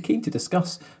keen to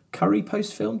discuss Curry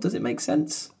post-film. Does it make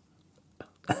sense?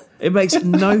 It makes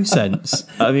no sense.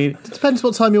 I mean, it depends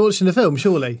what time you're watching the film,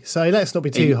 surely. So let's not be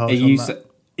too harsh on that.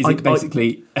 Is it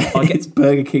basically it's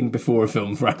Burger King before a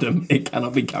film for Adam? It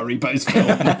cannot be curry post film.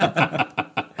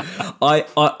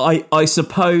 I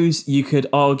suppose you could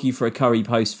argue for a curry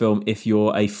post film if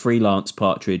you're a freelance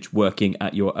Partridge working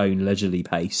at your own leisurely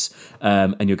pace,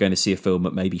 and you're going to see a film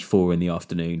at maybe 4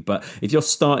 p.m. But if you're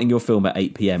starting your film at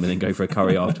 8 p.m. and then go for a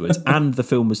curry afterwards, and the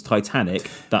film was Titanic,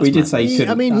 that's we did say he's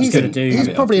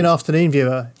probably an afternoon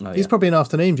viewer. He's probably an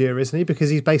afternoon viewer, isn't he?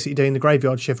 Because he's basically doing the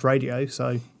graveyard shift radio.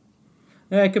 So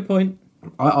yeah, good point.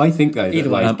 I think though either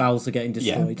way, his bowels are getting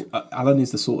destroyed. Yeah, Alan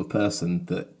is the sort of person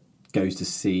that goes to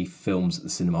see films at the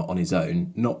cinema on his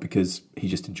own, not because he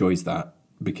just enjoys that,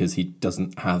 because he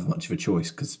doesn't have much of a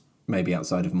choice, because maybe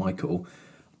outside of Michael,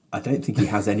 I don't think he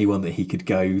has anyone that he could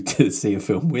go to see a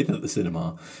film with at the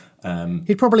cinema.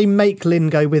 He'd probably make Lynn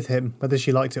go with him, whether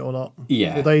she liked it or not.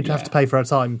 Yeah, although he'd have to pay for her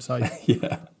time, so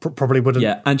yeah, probably wouldn't.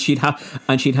 Yeah, and she'd have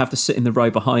to sit in the row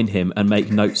behind him and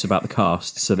make notes about the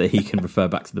cast so that he can refer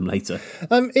back to them later.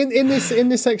 In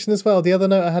this section as well, the other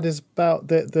note I had is about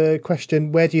the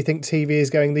question: where do you think TV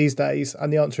is going these days?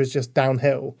 And the answer is just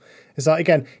downhill. It's like,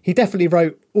 again, he definitely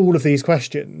wrote all of these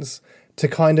questions to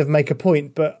kind of make a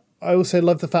point, but I also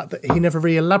love the fact that he never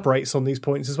really elaborates on these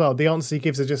points as well. The answers he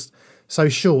gives are just so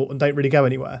short and don't really go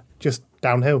anywhere, just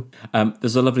downhill.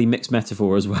 There's a lovely mixed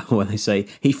metaphor as well when they say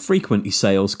he frequently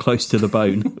sails close to the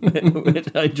bone, which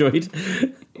I enjoyed.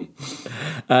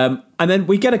 And then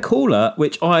we get a caller,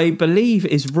 which I believe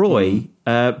is Roy,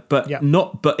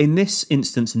 but in this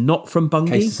instance, not from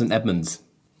Bungay. Case of St Edmunds.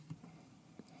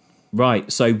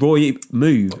 Right, so Roy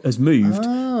has moved,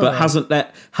 but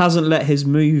hasn't let his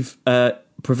move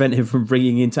prevent him from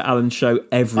bringing into Alan's show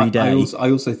every day. I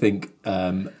also think,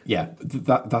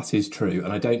 that is true.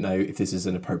 And I don't know if this is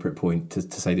an appropriate point to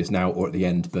say this now or at the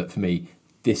end, but for me,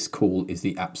 this call is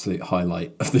the absolute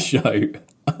highlight of the show.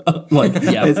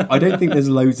 I don't think there's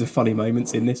loads of funny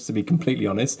moments in this, to be completely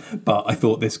honest, but I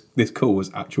thought this call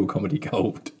was actual comedy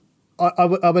gold. I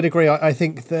would agree. I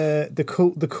think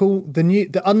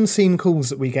the unseen calls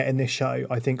that we get in this show,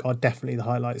 I think, are definitely the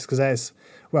highlights, because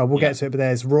we'll get to it,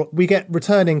 but we get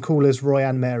returning callers Roy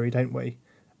and Mary, don't we?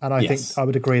 And I think I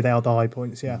would agree they are the high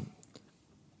points. Yeah.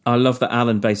 I love that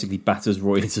Alan basically batters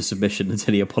Roy into submission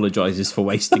until he apologises for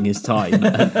wasting his time.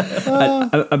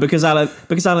 and because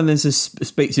Alan then says,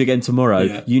 speak to you again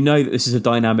tomorrow, you know that this is a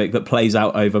dynamic that plays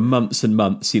out over months and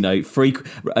months. You know,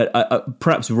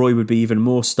 perhaps Roy would be even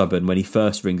more stubborn when he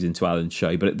first rings into Alan's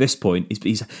show, but at this point,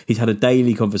 he's had a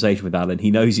daily conversation with Alan. He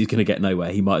knows he's going to get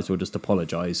nowhere. He might as well just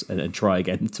apologise and try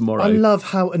again tomorrow. I love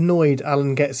how annoyed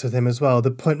Alan gets with him as well. The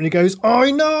point when he goes,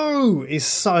 "I know," is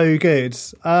so good.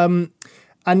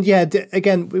 And yeah,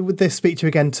 again, with this speak to you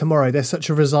again tomorrow, there's such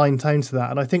a resigned tone to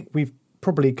that. And I think we've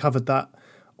probably covered that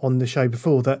on the show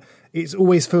before, that it's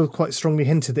always feels quite strongly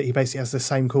hinted that he basically has the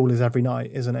same callers every night,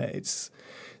 isn't it?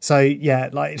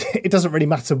 It doesn't really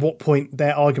matter what point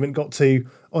their argument got to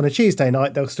on a Tuesday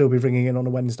night, they'll still be ringing in on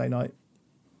a Wednesday night.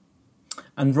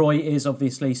 And Roy is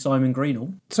obviously Simon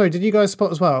Greenall. Sorry, did you guys spot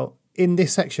as well? In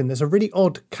this section, there's a really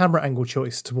odd camera angle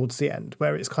choice towards the end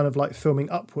where it's kind of like filming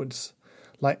upwards,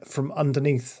 like from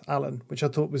underneath Alan, which I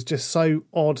thought was just so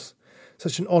odd,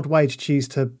 such an odd way to choose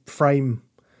to frame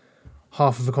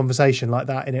half of a conversation like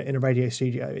that in a radio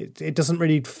studio. It doesn't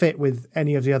really fit with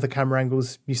any of the other camera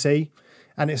angles you see,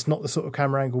 and it's not the sort of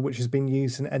camera angle which has been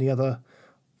used in any other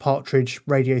Partridge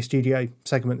radio studio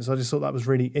segment. So I just thought that was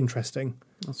really interesting.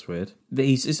 That's weird.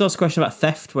 He's asked a question about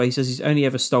theft, where he says he's only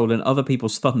ever stolen other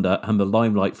people's thunder and the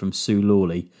limelight from Sue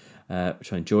Lawley,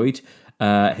 which I enjoyed.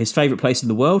 His favourite place in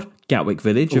the world, Gatwick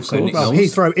Village, also, of course. Well,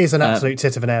 Heathrow is an absolute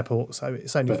tit of an airport, so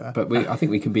it's only fair. But I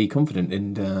think we can be confident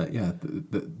in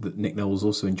that Nick Knowles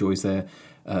also enjoys a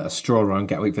stroll around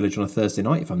Gatwick Village on a Thursday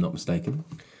night, if I'm not mistaken.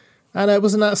 And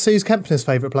wasn't that Suze Kempner's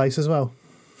favourite place as well?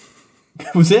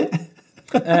 Was it?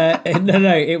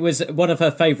 No, it was one of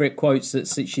her favourite quotes that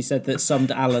she said that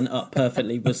summed Alan up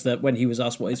perfectly, was that when he was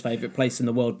asked what his favourite place in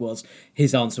the world was,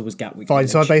 his answer was Gatwick Fine,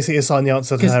 Village. so I basically assigned the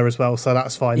answer to her as well, so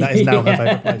that's fine. That is now her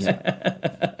favourite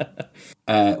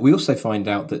place. We also find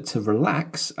out that to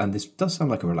relax, and this does sound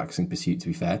like a relaxing pursuit to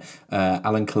be fair,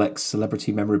 Alan collects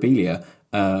celebrity memorabilia.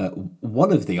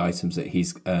 One of the items that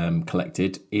he's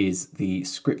collected is the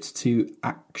script to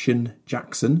Action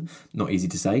Jackson. Not easy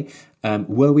to say.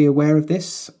 Were we aware of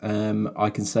this? I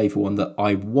can say for one that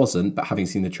I wasn't, but having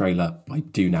seen the trailer, I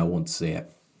do now want to see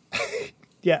it.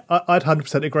 Yeah, I'd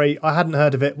 100% agree. I hadn't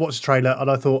heard of it, watched the trailer, and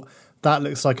I thought, that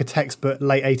looks like a textbook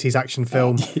late 80s action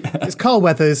film. It's Carl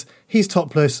Weathers, he's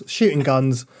topless, shooting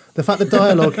guns. The fact the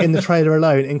dialogue in the trailer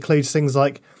alone includes things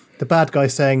like the bad guy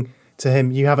saying, to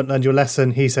him, "You haven't learned your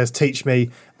lesson." He says, "Teach me."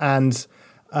 And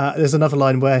there's another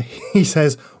line where he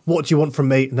says, "What do you want from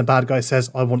me?" And the bad guy says,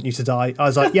 "I want you to die." I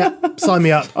was like, yeah, sign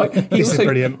me up. This is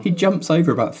brilliant. He jumps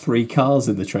over about 3 cars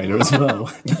in the trailer as well.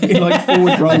 He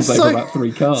forward rolls over about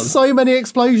 3 cars. So many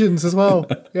explosions as well.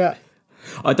 Yeah.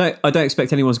 I don't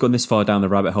expect anyone's gone this far down the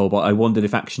rabbit hole, but I wondered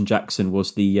if Action Jackson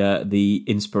was the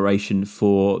inspiration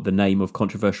for the name of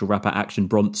controversial rapper Action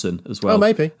Bronson as well. Oh,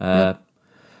 maybe.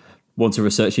 Want to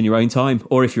research in your own time,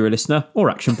 or if you're a listener, or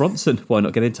Action Bronson, why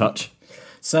not get in touch?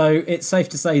 So it's safe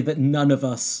to say that none of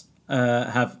us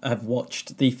have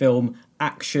watched the film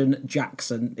Action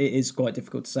Jackson. It is quite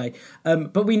difficult to say,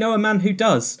 but we know a man who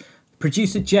does.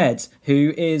 Producer Jed,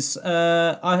 who is,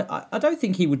 I don't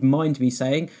think he would mind me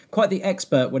saying, quite the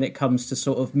expert when it comes to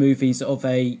sort of movies of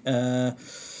a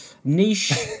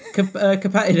niche in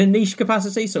a niche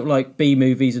capacity, sort of like B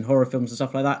movies and horror films and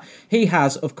stuff like that. He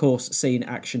has, of course, seen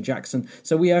Action Jackson.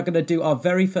 So we are going to do our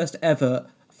very first ever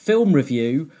film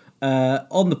review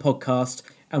on the podcast,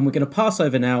 and we're going to pass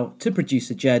over now to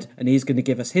producer Jed, and he's going to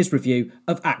give us his review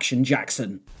of Action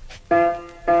Jackson.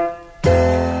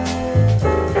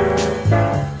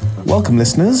 Welcome,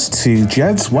 listeners, to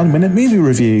Jed's 1 Minute Movie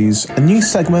Reviews, a new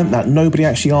segment that nobody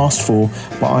actually asked for,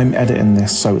 but I'm editing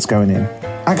this, so it's going in.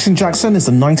 Action Jackson is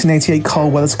the 1988 Carl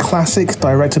Weathers classic,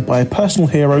 directed by a personal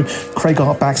hero, Craig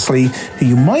R. Baxley, who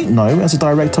you might know as a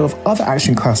director of other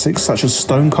action classics such as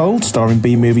Stone Cold, starring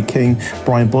B-movie king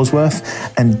Brian Bosworth,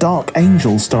 and Dark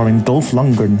Angel, starring Dolph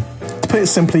Lundgren. To put it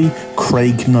simply,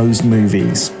 Craig knows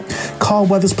movies. Carl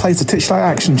Weathers plays the titular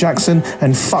Action Jackson,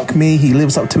 and fuck me, he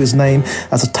lives up to his name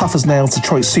as a tough-as-nails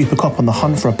Detroit super cop on the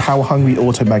hunt for a power-hungry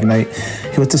auto magnate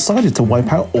who has decided to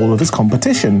wipe out all of his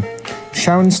competition.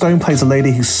 Sharon Stone plays a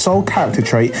lady whose sole character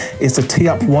trait is to tee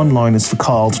up one-liners for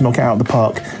Carl to knock it out of the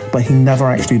park, but he never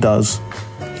actually does.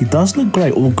 He does look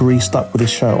great all greased up with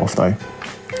his shirt off, though.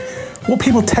 What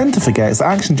people tend to forget is that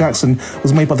Action Jackson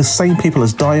was made by the same people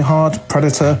as Die Hard,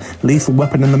 Predator, Lethal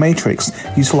Weapon and The Matrix,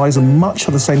 utilising much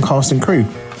of the same cast and crew.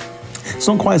 It's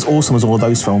not quite as awesome as all of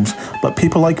those films, but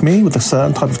people like me with a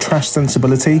certain type of trash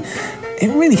sensibility,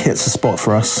 it really hits the spot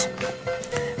for us.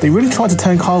 They really tried to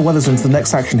turn Carl Weathers into the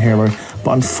next action hero,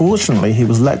 but unfortunately he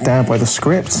was let down by the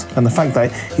script and the fact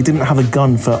that he didn't have a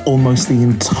gun for almost the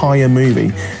entire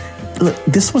movie. Look,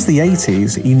 this was the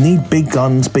 80s. You need big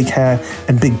guns, big hair,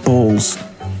 and big balls.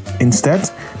 Instead,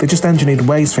 they just engineered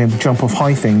ways for him to jump off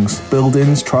high things.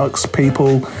 Buildings, trucks,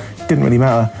 people. Didn't really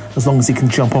matter, as long as he can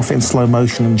jump off it in slow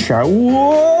motion and shout,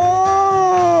 "Whoa!"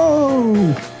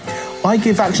 I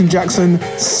give Action Jackson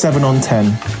 7 on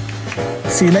 10.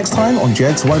 See you next time on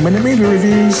Jed's 1 Minute Movie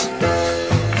Reviews.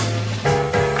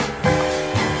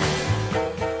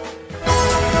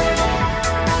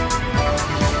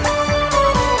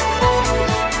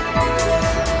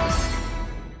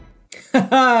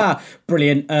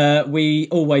 Brilliant. We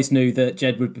always knew that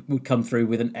Jed would come through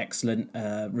with an excellent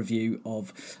review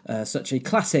of such a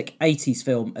classic 80s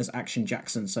film as Action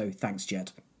Jackson, so thanks,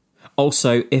 Jed.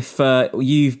 Also, if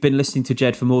you've been listening to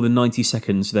Jed for more than 90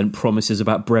 seconds, then promises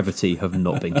about brevity have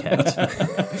not been kept.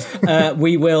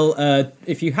 We will,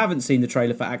 if you haven't seen the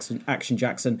trailer for Action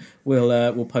Jackson,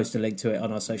 we'll post a link to it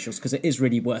on our socials, because it is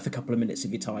really worth a couple of minutes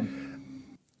of your time.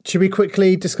 Should we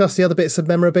quickly discuss the other bits of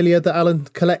memorabilia that Alan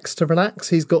collects to relax?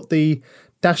 He's got the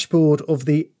dashboard of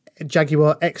the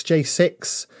Jaguar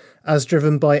XJ6 as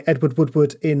driven by Edward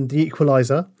Woodward in The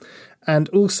Equalizer, and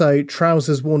also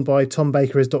trousers worn by Tom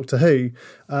Baker as Doctor Who.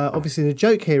 Obviously, the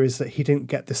joke here is that he didn't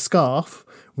get the scarf,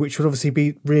 which would obviously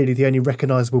be really the only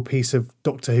recognisable piece of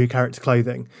Doctor Who character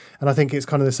clothing. And I think it's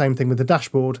kind of the same thing with the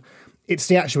dashboard. It's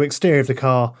the actual exterior of the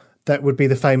car that would be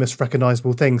the famous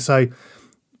recognisable thing. So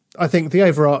I think the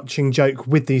overarching joke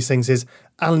with these things is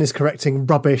Alan is correcting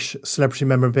rubbish celebrity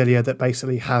memorabilia that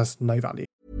basically has no value.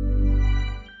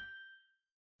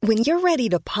 When you're ready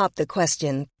to pop the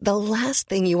question, the last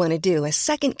thing you want to do is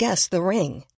second-guess the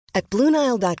ring. At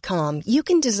BlueNile.com, you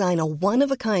can design a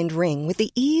one-of-a-kind ring with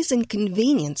the ease and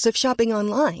convenience of shopping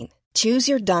online. Choose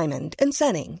your diamond and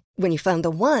setting. When you find the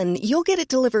one, you'll get it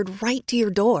delivered right to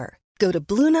your door. Go to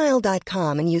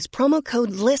BlueNile.com and use promo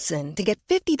code LISTEN to get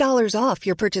 $50 off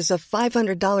your purchase of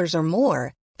 $500 or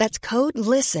more. That's code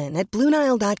LISTEN at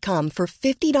BlueNile.com for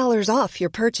 $50 off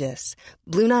your purchase.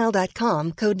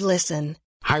 BlueNile.com, code LISTEN.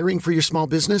 Hiring for your small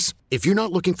business? If you're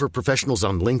not looking for professionals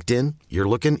on LinkedIn, you're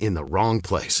looking in the wrong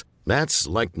place. That's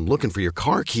like looking for your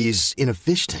car keys in a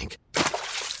fish tank.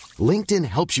 LinkedIn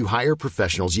helps you hire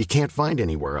professionals you can't find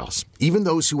anywhere else, even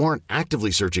those who aren't actively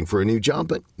searching for a new job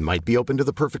but might be open to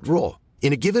the perfect role.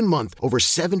 In a given month, over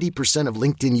 70% of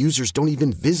LinkedIn users don't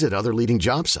even visit other leading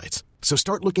job sites. So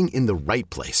start looking in the right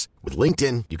place. With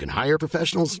LinkedIn, you can hire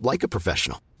professionals like a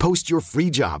professional. Post your free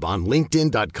job on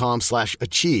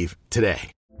linkedin.com/achieve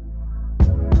today.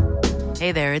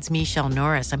 Hey there, it's Michelle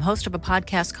Norris. I'm host of a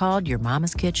podcast called Your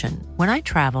Mama's Kitchen. When I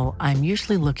travel, I'm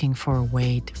usually looking for a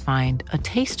way to find a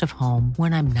taste of home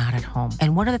when I'm not at home.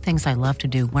 And one of the things I love to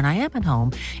do when I am at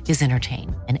home is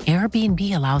entertain. And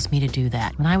Airbnb allows me to do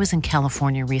that. When I was in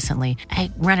California recently, I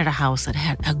rented a house that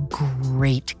had a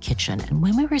great kitchen. And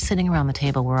when we were sitting around the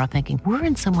table, we're all thinking, we're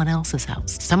in someone else's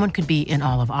house. Someone could be in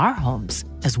all of our homes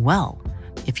as well.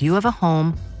 If you have a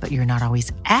home, but you're not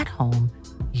always at home,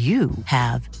 you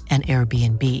have an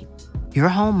Airbnb. Your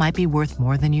home might be worth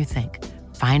more than you think.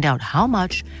 Find out how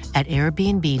much at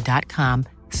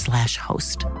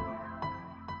airbnb.com/host.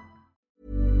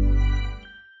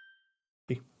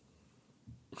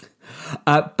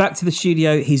 Back to the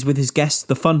studio, he's with his guest,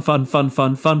 the funny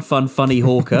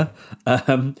Hawker,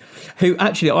 who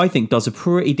actually I think does a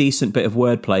pretty decent bit of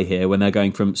wordplay here when they're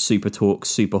going from super talk,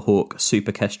 super hawk,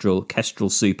 super kestrel, kestrel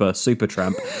super, super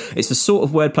tramp. It's the sort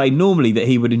of wordplay normally that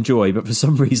he would enjoy, but for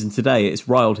some reason today it's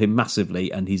riled him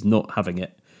massively and he's not having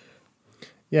it.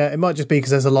 Yeah, it might just be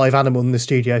because there's a live animal in the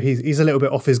studio. He's a little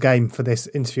bit off his game for this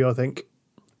interview, I think.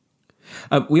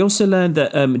 We also learned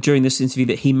that during this interview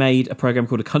that he made a programme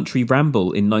called A Country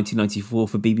Ramble in 1994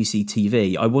 for BBC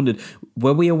TV. I wondered,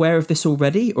 were we aware of this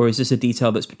already, or is this a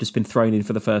detail that's just been thrown in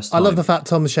for the first time? I love the fact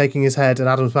Tom's shaking his head and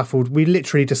Adam's baffled. We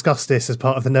literally discussed this as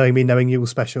part of the Knowing Me, Knowing You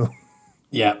special.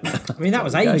 Yeah. I mean, that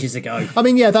was ages ago. I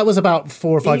mean, yeah, that was about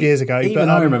 4 or 5 years ago. Even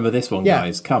I remember this one,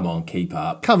 guys. Come on, keep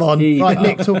up. Come on. Right,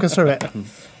 Nick, talk us through it.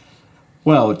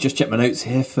 Well, just check my notes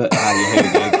here for... here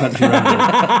we go, Country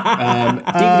Ramble.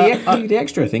 DVD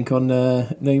Extra, I think, on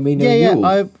Knowing Me, Knowing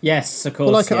You. Yes, of course.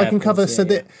 Well, I can cover...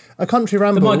 A Country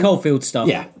Ramble... The Mike Oldfield stuff.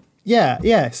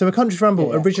 Yeah. So A Country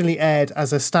Ramble originally aired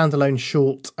as a standalone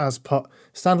short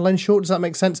Standalone short, does that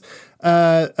make sense?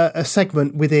 A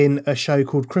segment within a show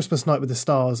called Christmas Night with the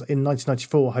Stars in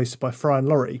 1994, hosted by Fry and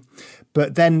Laurie.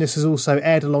 But then this was also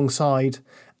aired alongside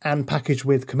and packaged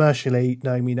with commercially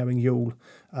Knowing Me, Knowing Yule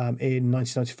in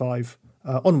 1995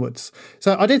 onwards.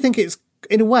 So I do think it's,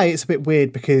 in a way, it's a bit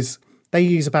weird because they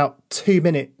use about 2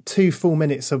 full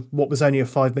minutes of what was only a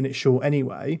 5-minute short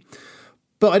anyway.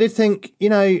 But I did think,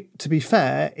 to be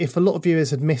fair, if a lot of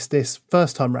viewers had missed this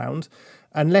first time round,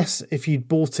 unless if you'd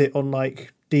bought it on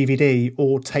like DVD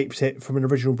or taped it from an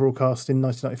original broadcast in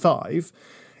 1995,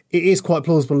 it is quite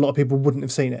plausible a lot of people wouldn't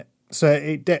have seen it. So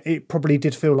it probably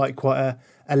did feel like quite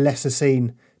a lesser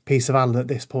seen piece of Alan at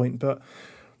this point. But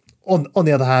on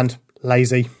the other hand,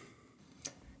 lazy.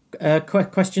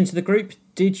 Question to the group.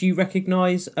 Did you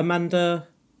recognise Amanda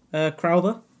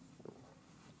Crowther?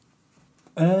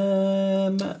 I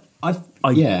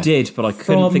did, but I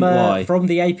couldn't think why. From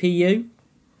the APU?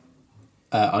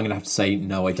 I'm going to have to say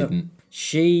no, I didn't.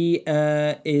 She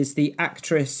is the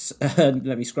actress,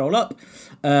 let me scroll up,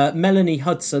 Melanie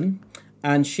Hudson,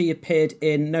 and she appeared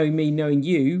in Knowing Me, Knowing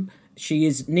You. She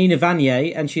is Nina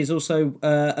Vanier, and she is also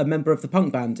a member of the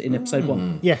punk band in episode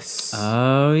 1. Yes.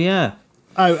 Oh, yeah.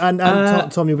 Oh, and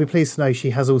Tom, you'll be pleased to know she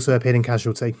has also appeared in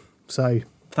Casualty. So,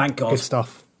 thank God. Good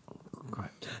stuff.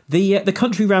 The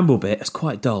Country Ramble bit is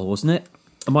quite dull, wasn't it?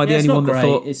 Am I the only one that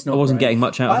thought I wasn't getting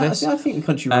much out of this? I think the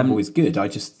Country Ramble is good. I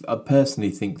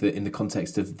personally think that in the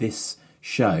context of this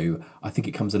show, I think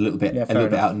it comes a little bit out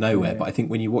of nowhere. Yeah. But I think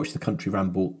when you watch the Country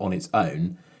Ramble on its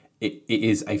own, it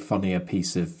is a funnier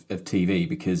piece of TV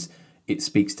because it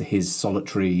speaks to his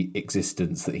solitary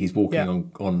existence that he's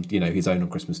walking on his own on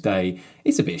Christmas Day.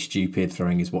 It's a bit stupid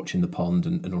throwing his watch in the pond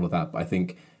and all of that, but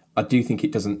I do think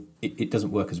it doesn't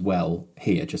work as well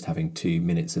here, just having 2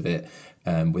 minutes of it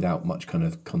without much kind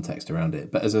of context around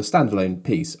it. But as a standalone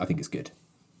piece, I think it's good.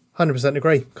 100%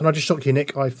 agree. Can I just shock you,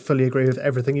 Nick? I fully agree with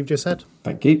everything you've just said.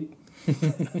 Thank you.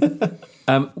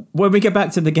 When we get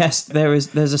back to the guest,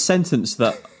 there's a sentence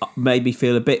that made me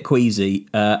feel a bit queasy,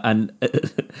 and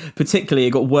particularly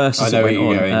it got worse as it went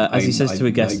on. As he says to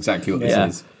a guest, exactly what this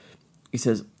is. He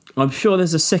says, "I'm sure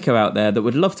there's a sicko out there that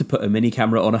would love to put a mini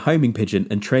camera on a homing pigeon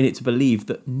and train it to believe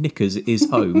that Knickers is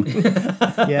home."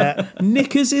 Yeah,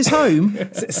 Knickers is home.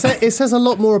 It says a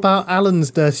lot more about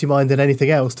Alan's dirty mind than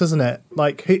anything else, doesn't it?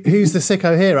 Like, who's the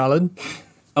sicko here, Alan?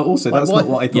 Oh, also, that's not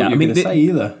what I thought you were going to say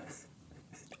either.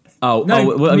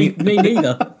 Me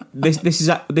neither.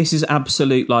 This is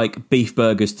absolute like beef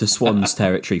burgers to swans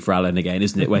territory for Alan again,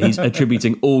 isn't it? Where he's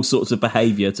attributing all sorts of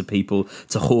behaviour to people,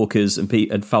 to hawkers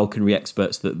and falconry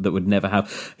experts that would never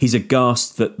have. He's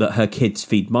aghast that her kids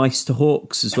feed mice to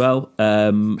hawks as well.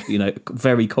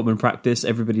 Very common practice.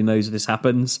 Everybody knows this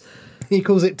happens. He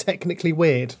calls it technically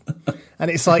weird, and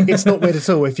it's like it's not weird at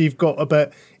all. If you've got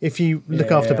if you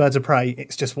look after birds of prey,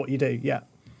 it's just what you do. Yeah.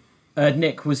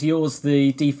 Nick, was yours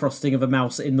the defrosting of a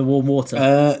mouse in the warm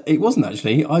water? It wasn't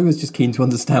actually. I was just keen to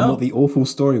understand what the awful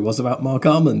story was about Mark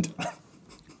Almond.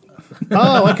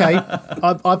 Oh, okay.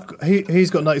 Who's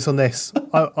got notes on this?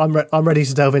 I'm ready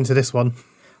to delve into this one.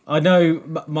 I know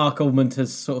Mark Almond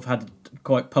has sort of had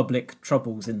quite public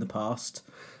troubles in the past.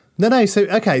 No. So,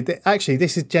 okay, actually,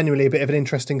 this is genuinely a bit of an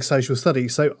interesting social study.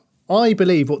 So, I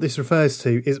believe what this refers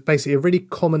to is basically a really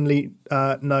commonly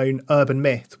known urban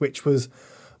myth, which was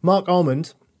Mark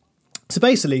Almond. So,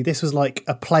 basically, this was like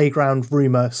a playground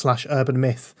rumour / urban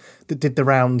myth that did the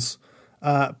rounds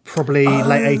probably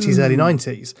late 80s, early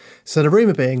 90s. So, the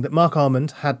rumour being that Mark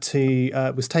Almond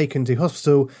was taken to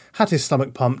hospital, had his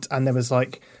stomach pumped, and there was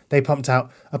they pumped out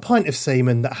a pint of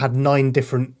semen that had 9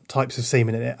 different types of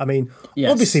semen in it. I mean,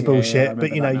 obviously bullshit,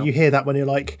 but you hear that when you're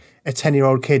like a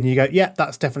 10-year-old kid and you go, yeah,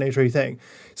 that's definitely a true thing.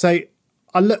 So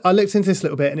I looked into this a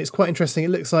little bit and it's quite interesting.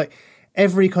 It looks like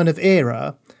every kind of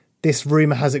era, this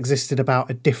rumour has existed about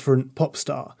a different pop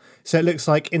star. So it looks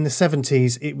like in the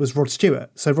 70s, it was Rod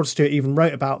Stewart. So Rod Stewart even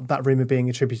wrote about that rumour being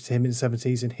attributed to him in the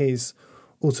 70s in his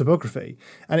autobiography.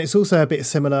 And it's also a bit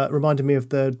similar, reminded me of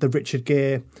the Richard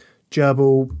Gere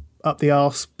gerbil up the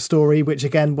arse story, which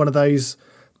again, one of those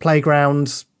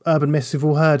playgrounds, urban myths we've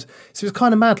all heard. So it's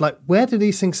kind of mad, like where do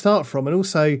these things start from? And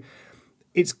also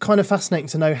it's kind of fascinating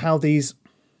to know how these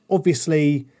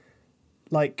obviously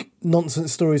like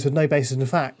nonsense stories with no basis in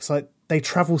facts, like they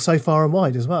travel so far and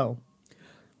wide as well.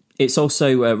 It's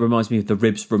also reminds me of the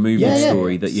ribs removal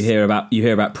story that you hear about. You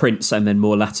hear about Prince, and then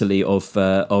more latterly of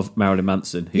Marilyn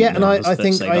Manson. Who, and I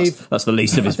think that's the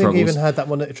least of his problems. I even heard that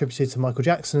one attributed to Michael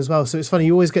Jackson as well. So it's funny.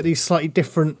 You always get these slightly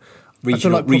different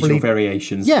regional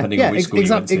variations. Depending on which school you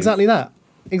went to. Exactly that.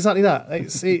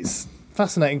 It's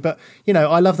fascinating. But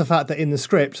I love the fact that in the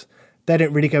script they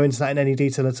don't really go into that in any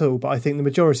detail at all. But I think the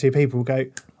majority of people go,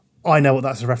 I know what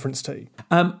that's a reference to.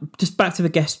 Just back to the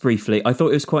guest briefly. I thought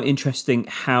it was quite interesting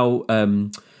how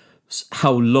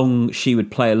long she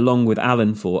would play along with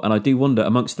Alan for, and I do wonder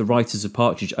amongst the writers of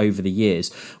Partridge over the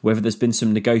years whether there's been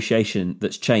some negotiation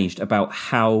that's changed about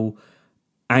how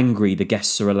angry the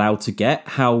guests are allowed to get,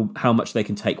 how much they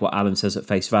can take what Alan says at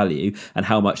face value, and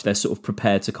how much they're sort of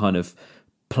prepared to kind of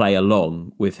play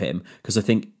along with him. Because I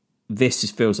think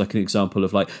this feels like an example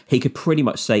of like he could pretty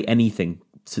much say anything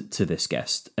to this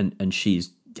guest and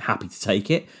she's happy to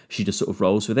take it. She just sort of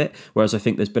rolls with it. Whereas I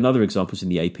think there's been other examples in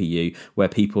the APU where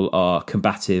people are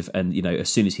combative and, as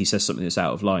soon as he says something that's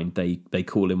out of line, they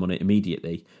call him on it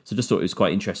immediately. So I just thought it was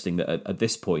quite interesting that at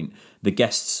this point, the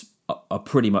guests are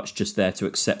pretty much just there to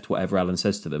accept whatever Alan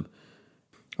says to them.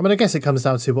 I mean, I guess it comes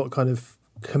down to what kind of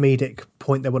comedic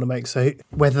point they want to make. So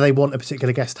whether they want a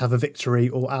particular guest to have a victory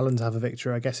or Alan to have a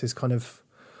victory, I guess is kind of...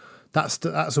 That's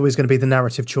always going to be the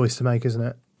narrative choice to make, isn't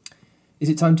it? Is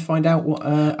it time to find out what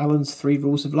Alan's 3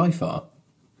 rules of life are?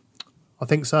 I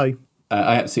think so.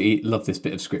 I absolutely love this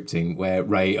bit of scripting where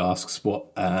Ray asks what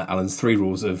Alan's 3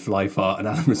 rules of life are, and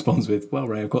Alan responds with, well,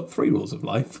 Ray, I've got 3 rules of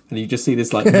life. And you just see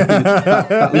this like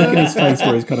that look in his face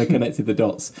where he's kind of connected the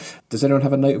dots. Does anyone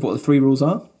have a note of what the 3 rules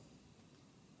are?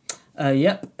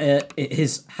 Yep. It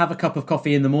is have a cup of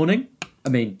coffee in the morning. I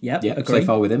mean, yep. Agree. So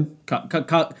far with him.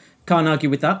 Can't argue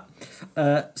with that.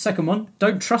 Second one,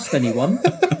 don't trust anyone.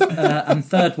 And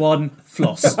third one,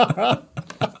 floss.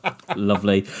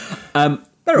 Lovely.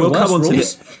 We'll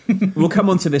come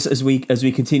on to this as we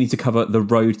continue to cover the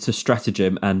road to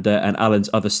stratagem and Alan's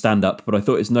other stand-up. But I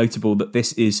thought it's notable that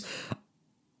this is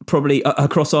probably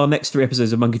across our next 3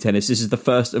 episodes of Monkey Tennis, this is the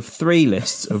first of 3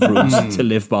 lists of rules to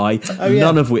live by,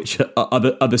 none of which are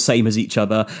the same as each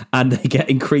other, and they get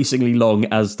increasingly long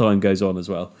as time goes on as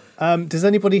well. Does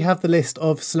anybody have the list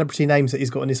of celebrity names that he's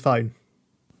got on his phone?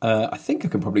 I think I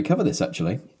can probably cover this,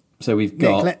 actually. So we've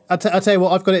got... Nick, I'll tell you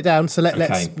what, I've got it down, so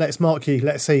let's mark you.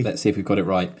 Let's see. Let's see if we've got it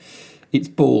right. It's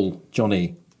Ball,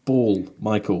 Johnny. Ball,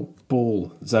 Michael.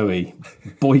 Ball, Zoe.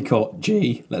 Boycott,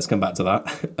 G. Let's come back to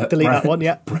that. Delete that one,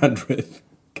 yeah. Brandreth,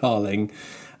 Carling.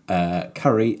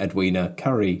 Curry, Edwina.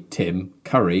 Curry, Tim.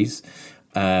 Curry's.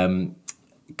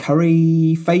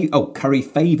 Curry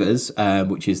Favours,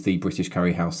 which is the British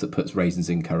curry house that puts raisins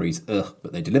in curries,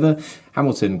 but they deliver.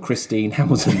 Hamilton, Christine.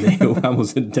 Hamilton, Neil.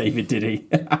 Hamilton, David Diddy.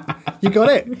 You got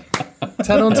it.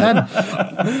 10 on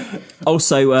 10.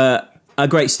 Also, a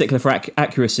great stickler for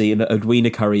accuracy, and Edwina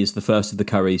Curry is the first of the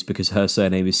Currys because her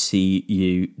surname is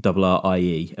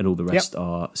C-U-R-R-I-E and all the rest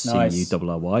are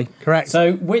C-U-R-R-Y. Correct.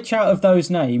 So which out of those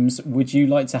names would you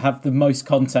like to have the most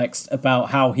context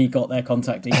about how he got their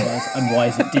contact details and why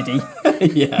is it Diddy?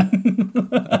 Yeah.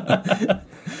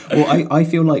 Well, I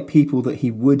feel like people that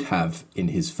he would have in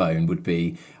his phone would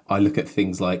be. I look at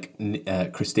things like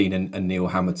Christine and Neil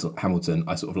Hamilton.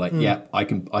 I sort of like, yeah, I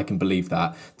can believe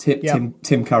that.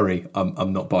 Tim Curry,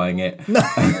 I'm not buying it.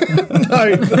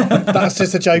 No, that's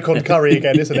just a joke on Curry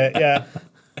again, isn't it? Yeah.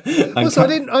 Also,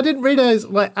 I didn't realise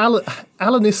like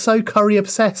Alan is so Curry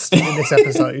obsessed in this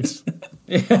episode.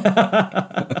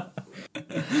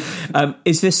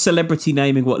 Is this celebrity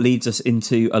naming what leads us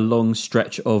into a long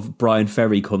stretch of Brian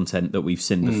Ferry content that we've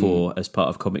seen before as part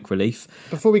of Comic Relief?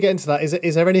 Before we get into that,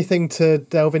 is there anything to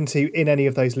delve into in any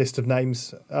of those list of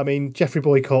names? I mean, Jeffrey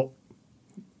Boycott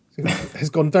has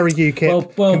gone very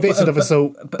UKIP, convicted of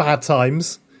assault, bad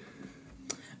times.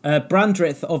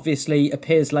 Brandreth obviously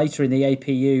appears later in the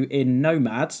APU in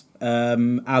Nomad.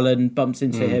 Alan bumps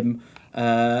into him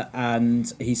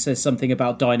and he says something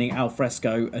about dining al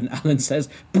fresco, and Alan says,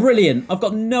 "Brilliant! I've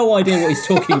got no idea what he's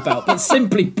talking about, but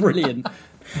simply brilliant,"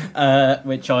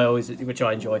 which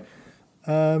I enjoy.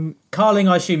 Carling,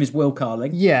 I assume, is Will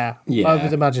Carling. Yeah, I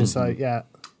would imagine so. Yeah.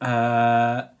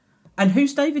 And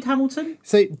who's David Hamilton?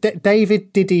 So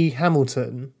David Diddy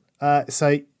Hamilton.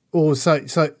 Sorry,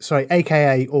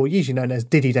 AKA, or usually known as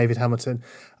Diddy David Hamilton.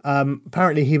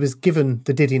 Apparently, he was given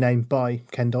the Diddy name by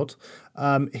Ken Dodd.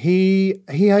 He's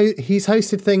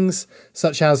hosted things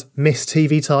such as Miss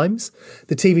TV Times,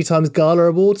 the TV Times Gala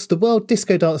Awards, the World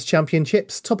Disco Dance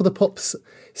Championships, Top of the Pops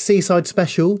Seaside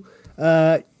Special.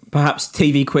 Perhaps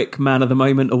TV Quick Man of the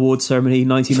Moment Award Ceremony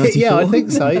 1994. Yeah, I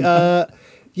think so.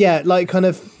 Yeah, like kind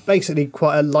of basically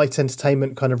quite a light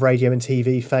entertainment kind of radio and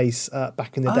TV face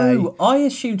back in the day. Oh, I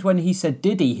assumed when he said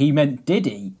Diddy, he meant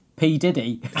Diddy. P.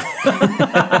 Diddy.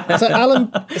 So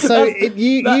Alan,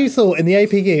 you thought in the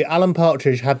APU, Alan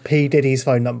Partridge had P. Diddy's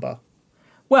phone number?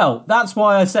 Well, that's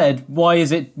why I said, why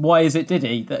is it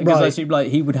Diddy? Because I assumed like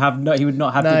he would not have Diddy's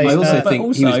number. But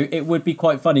also, it would be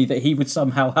quite funny that he would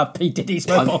somehow have P. Diddy's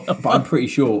mobile number. But I'm pretty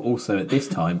sure also at this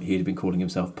time he'd have been calling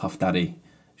himself Puff Daddy.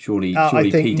 Surely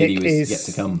P. Diddy was yet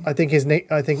to come. I think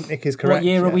Nick is correct. What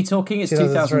year are we talking? It's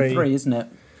 2003, isn't it?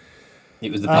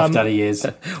 It was the Puff Daddy years.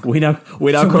 We now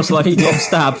cross like a top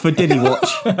stab for Diddy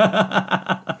Watch.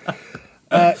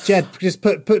 Jed, just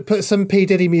put some P.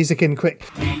 Diddy music in quick.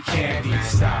 We can't be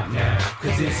stopped now,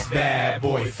 because it's bad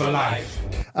boy for life.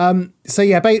 So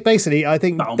yeah, basically, I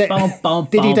think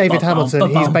Diddy David Hamilton,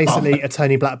 he's basically a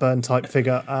Tony Blackburn type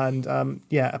figure, and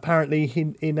apparently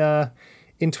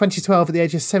in 2012, at the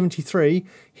age of 73,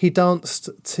 he danced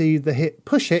to the hit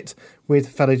Push It with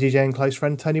fellow DJ and close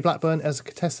friend Tony Blackburn as a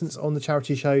contestant on the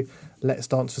charity show Let's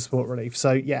Dance for Sport Relief.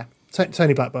 So yeah,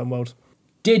 Tony Blackburn world.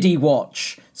 Diddy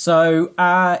Watch. So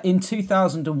in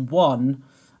 2001,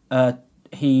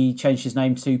 he changed his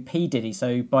name to P. Diddy.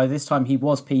 So by this time he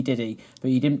was P. Diddy, but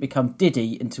he didn't become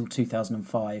Diddy until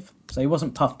 2005. So he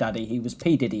wasn't Puff Daddy, he was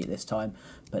P. Diddy at this time,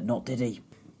 but not Diddy.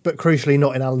 But crucially,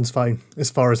 not in Alan's phone, as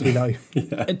far as we know.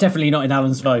 Definitely not in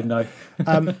Alan's phone, no.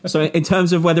 So in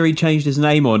terms of whether he changed his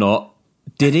name or not,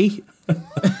 did he? We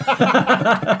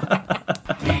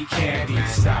can't be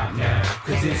stopped now,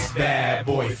 because it's bad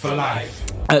boy for life.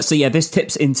 So yeah, this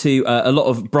tips into a lot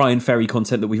of Brian Ferry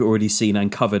content that we've already seen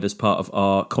and covered as part of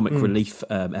our Comic Relief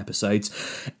episodes.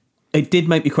 It did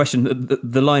make me question,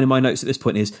 the line in my notes at this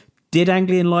point is, did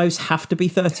Anglian Lives have to be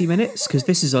 30 minutes? Because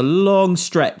this is a long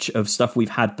stretch of stuff we've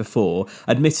had before.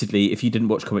 Admittedly, if you didn't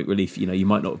watch Comic Relief, you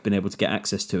might not have been able to get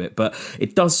access to it, but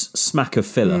it does smack of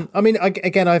filler. I mean,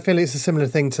 again, I feel it's a similar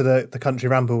thing to the Country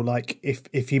Ramble. Like,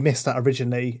 if you missed that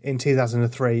originally in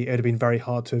 2003, it would have been very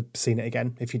hard to have seen it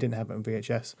again if you didn't have it on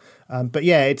VHS. But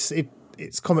yeah, it's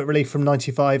Comic Relief from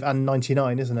 95 and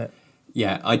 99, isn't it?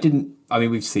 Yeah,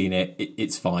 we've seen it.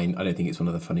 It's fine. I don't think it's one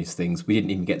of the funniest things. We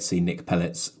didn't even get to see Nick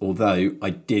Pellets, although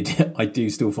I do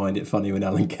still find it funny when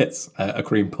Alan gets a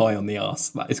cream pie on the arse.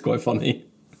 That is quite funny.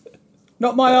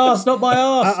 Not my arse, not my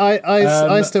arse.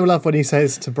 I still love when he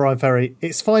says to Brian Ferry,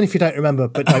 "It's fine if you don't remember,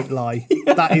 but don't lie."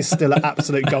 That is still an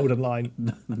absolute golden line.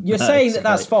 You're saying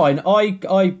that's fine.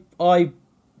 I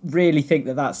really think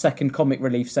that second Comic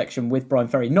Relief section with Brian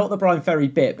Ferry, not the Brian Ferry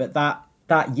bit, but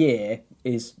that year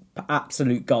is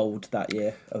absolute gold that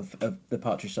year of the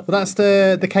Partridge stuff. Well, that's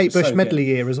the Kate Bush medley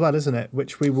year as well, isn't it?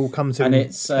 Which we will come to. And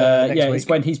it's next week. It's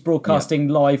when he's broadcasting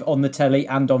live on the telly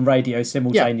and on radio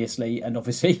simultaneously, and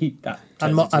obviously that.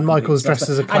 And Michael's dressed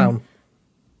as a clown.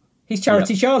 He's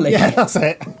Charity Charlie. Yeah, that's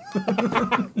it.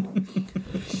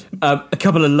 A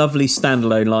couple of lovely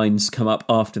standalone lines come up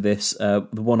after this. The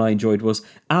one I enjoyed was,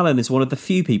 Alan is one of the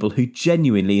few people who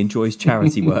genuinely enjoys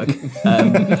charity work.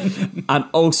 And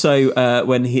also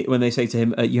when they say to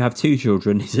him, you have 2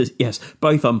 children, he says, yes,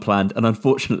 both unplanned, and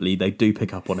unfortunately they do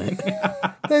pick up on it.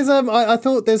 There's I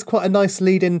thought there's quite a nice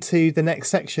lead into the next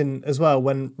section as well,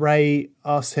 when Ray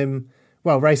asks him,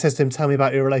 Ray says to him, tell me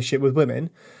about your relationship with women.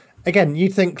 Again,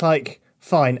 you'd think, like,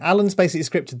 fine, Alan's basically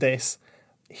scripted this.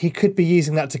 He could be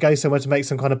using that to go somewhere to make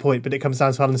some kind of point, but it comes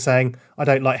down to Alan saying, I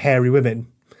don't like hairy women.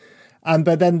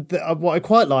 But then what I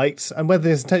quite liked, and whether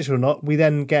it's intentional or not, we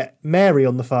then get Mary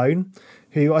on the phone,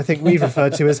 who I think we've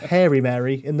referred to as Hairy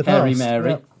Mary in the past. Hairy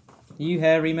Mary. Yeah. You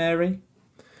Hairy Mary?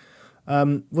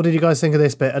 What did you guys think of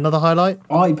this bit? Another highlight?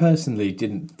 I personally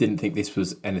didn't think this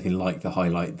was anything like the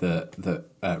highlight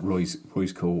that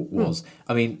Roy's call was.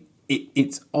 I mean,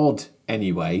 it's odd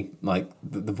anyway. Like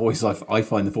the voice, I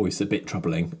find the voice a bit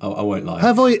troubling. I won't lie.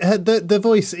 Her voice, the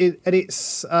voice,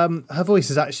 her voice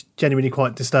is actually genuinely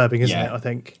quite disturbing, isn't it? I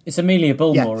think it's Amelia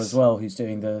Bullmore as well who's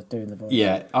doing the voice.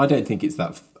 Yeah, I don't think it's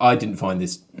that. I didn't find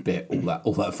this bit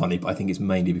all that funny, but I think it's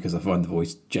mainly because I find the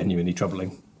voice genuinely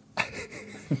troubling.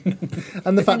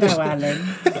 And the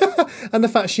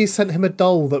fact she sent him a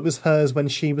doll that was hers when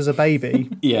she was a baby.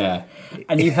 Yeah.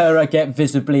 And you hear her get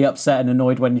visibly upset and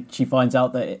annoyed when she finds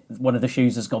out that one of the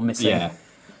shoes has gone missing. Yeah.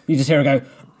 You just hear her go,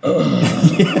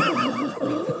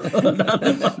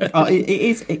 it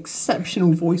is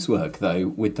exceptional voice work, though,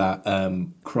 with that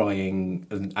crying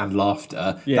and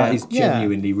laughter. Yeah. That is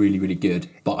genuinely really, really good,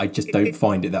 but I just don't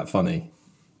find it that funny.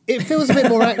 It feels a bit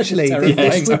more actually.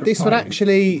 This would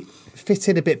actually fit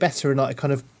in a bit better in like a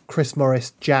kind of Chris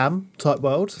Morris Jam type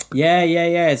world. Yeah.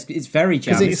 It's very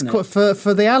Jam, isn't it?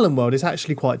 For the Alan world, it's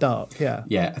actually quite dark. Yeah.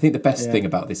 Yeah, I think the best thing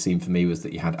about this scene for me was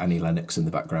that you had Annie Lennox in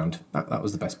the background. That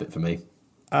was the best bit for me.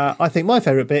 I think my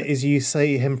favourite bit is you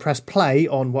see him press play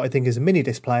on what I think is a mini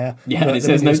disc player. Yeah, and it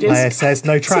says no disc. Player says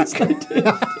no track. I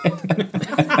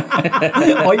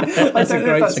don't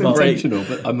know if that's intentional,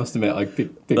 but I must admit,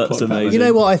 that's amazing. You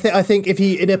know what? I think if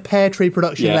you in a Pear Tree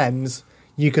production lens,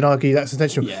 you can argue that's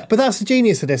intentional. Yeah. But that's the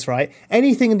genius of this, right?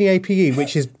 Anything in the APU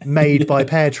which is made by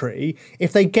Pear Tree,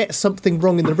 if they get something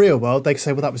wrong in the real world, they can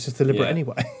say, well, that was just deliberate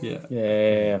anyway.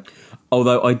 Yeah.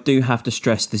 Although I do have to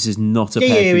stress, this is not a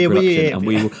Pear Tree production, and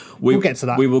we'll get to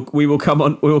that. We will come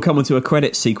on to a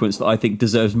credit sequence that I think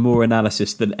deserves more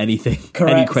analysis than anything.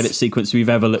 Correct. Any credit sequence we've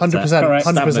ever looked 100%, at.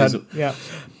 100%. Yeah.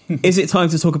 Is it time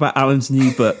to talk about Alan's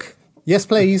new book? Yes,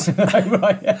 please.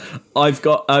 I've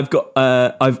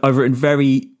written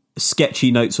very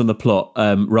sketchy notes on the plot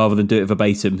rather than do it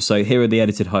verbatim. So here are the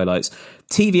edited highlights.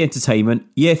 TV entertainment,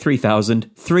 year 3000,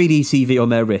 3D TV on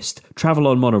their wrist, travel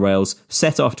on monorails,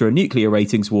 set after a nuclear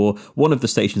ratings war, one of the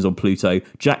stations on Pluto,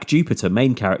 Jack Jupiter,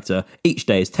 main character, each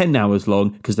day is 10 hours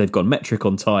long because they've gone metric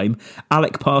on time,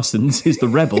 Alec Parsons is the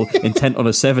rebel intent on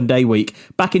a 7-day week,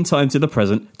 back in time to the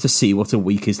present to see what a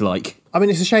week is like. I mean,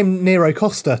 it's a shame Nero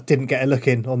Costa didn't get a look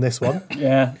in on this one.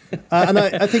 Yeah. And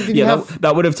I think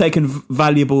that would have taken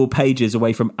valuable pages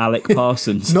away from Alec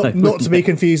Parsons. not to be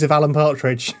confused with Alan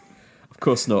Partridge. Of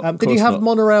course not. Did you have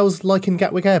monorails like in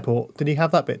Gatwick Airport? Did he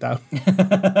have that bit down?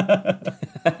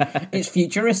 It's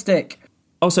futuristic.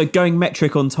 Also, going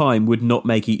metric on time would not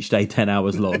make each day 10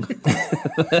 hours long.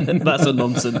 That's a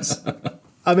nonsense.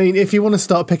 I mean, if you want to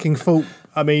start picking fault,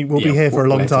 I mean, we'll be here for a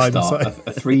long time. So.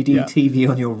 A 3D TV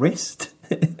on your wrist?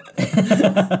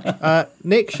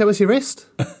 Nick, show us your wrist.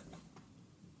 It's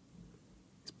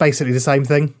basically the same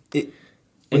thing.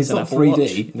 It's not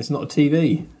 3D and it's not a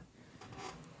TV.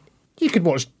 You could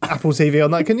watch Apple TV on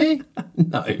that, couldn't you?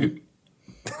 No.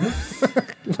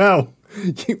 Well,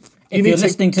 if you're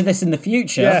listening to this in the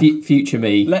future, future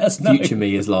me, let us know. Future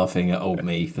me is laughing at old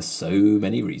me for so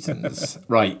many reasons.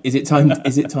 Right? Is it time?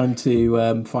 Is it time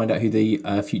to find out who the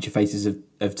future faces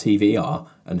of TV are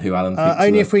and who Alan thinks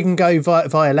only if we can go via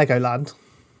Legoland.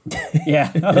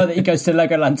 Yeah, I know that he goes to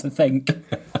Legoland to think.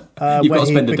 You've got to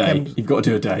spend a day. You've got to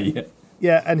do a day.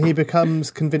 Yeah, and he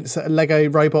becomes convinced that a Lego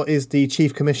robot is the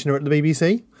chief commissioner at the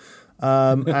BBC,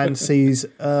 and sees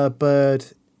a bird.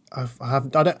 I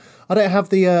don't have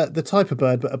the type of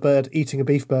bird, but a bird eating a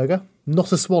beef burger.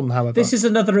 Not a swan, however. This is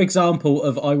another example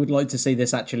of I would like to see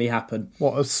this actually happen.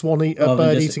 What, a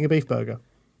bird eating a beef burger?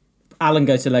 Alan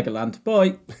go to Legoland.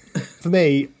 Bye. For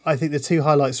me, I think the two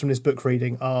highlights from this book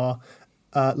reading are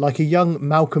like a young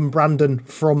Malcolm Brandon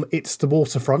from It's the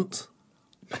Waterfront.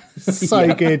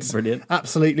 So good. Brilliant.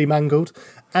 Absolutely mangled.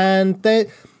 And they're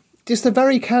just a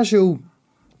very casual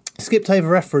skipped over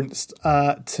reference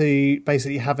to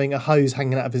basically having a hose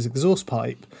hanging out of his exhaust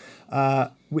pipe.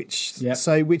 which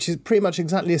is pretty much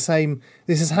exactly the same.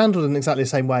 This is handled in exactly the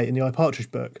same way in the I,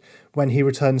 Partridge book when he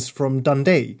returns from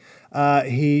Dundee.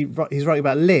 He's writing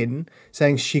about Lynn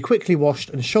saying she quickly washed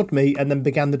and shod me and then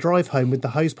began the drive home with the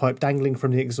hosepipe dangling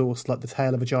from the exhaust like the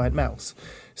tail of a giant mouse.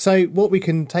 So what we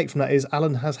can take from that is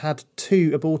Alan has had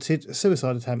 2 aborted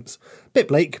suicide attempts. Bit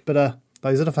bleak, but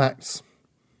those are the facts.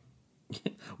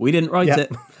 We didn't write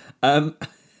it. I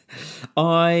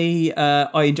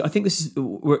think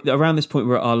we're around this point.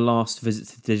 We're at our last visit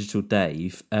to Digital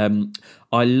Dave.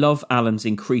 I love Alan's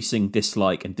increasing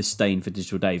dislike and disdain for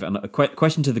Digital Dave. And a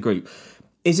question to the group: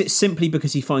 is it simply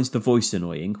because he finds the voice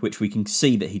annoying, which we can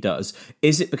see that he does?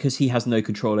 Is it because he has no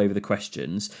control over the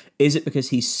questions? Is it because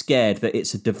he's scared that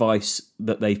it's a device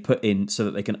that they've put in so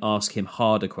that they can ask him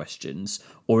harder questions?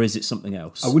 Or is it something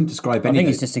else? I wouldn't describe any. I think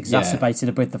it's just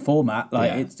exacerbated with the format.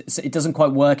 It doesn't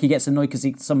quite work. He gets annoyed because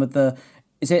some of the...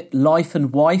 Is it life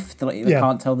and wife? They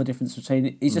can't tell the difference between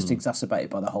it. He's just exacerbated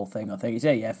by the whole thing, I think.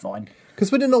 He's, fine.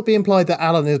 Because would it not be implied that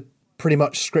Alan is pretty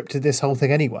much scripted this whole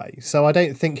thing anyway, so I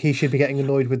don't think he should be getting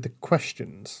annoyed with the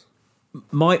questions.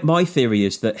 My theory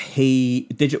is that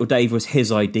Digital Dave was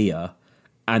his idea,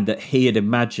 and that he had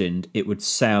imagined it would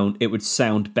sound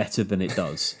better than it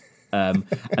does.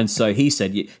 And so he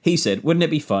said, wouldn't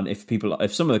it be fun if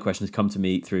some of the questions come to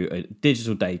me through a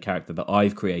Digital Dave character that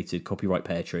I've created, copyright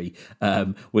Pear Tree,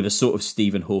 with a sort of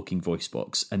Stephen Hawking voice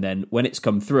box, and then when it's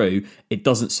come through, it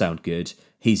doesn't sound good.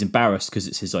 He's embarrassed because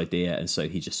it's his idea, and so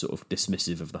he's just sort of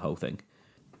dismissive of the whole thing.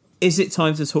 Is it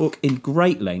time to talk in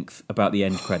great length about the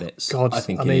end credits? God,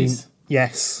 I mean,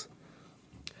 yes.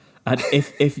 And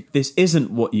if this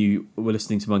isn't what you were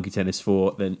listening to Monkey Tennis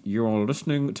for, then you're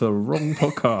listening to the wrong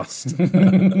podcast.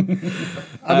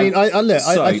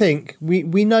 I think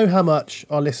we know how much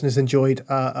our listeners enjoyed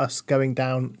us going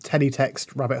down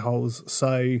teletext rabbit holes.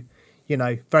 So,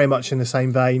 very much in the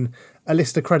same vein, a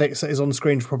list of credits that is on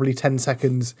screen for probably 10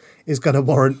 seconds is going to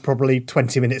warrant probably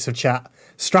 20 minutes of chat.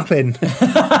 Strap in.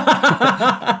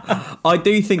 I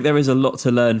do think there is a lot to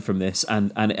learn from this,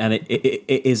 and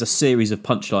it is a series of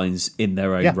punchlines in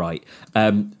their own right.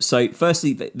 So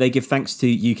firstly, they give thanks to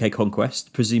UK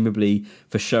Conquest, presumably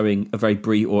for showing a very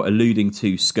brief or alluding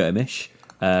to Skirmish,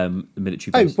 the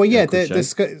military.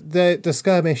 The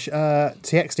Skirmish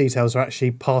TX details are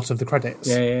actually part of the credits.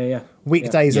 Yeah.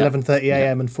 Weekdays, 11:30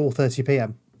 a.m. and 4:30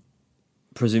 p.m.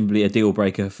 Presumably a deal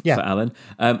breaker for Alan.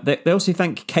 They also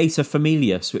thank Cater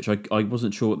Familius, which I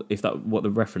wasn't sure if what the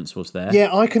reference was there.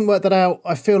 Yeah, I couldn't work that out.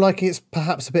 I feel like it's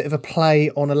perhaps a bit of a play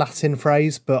on a Latin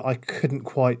phrase, but I couldn't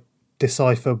quite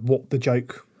decipher what the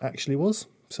joke actually was.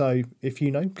 So if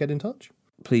you know, get in touch.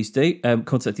 Please do.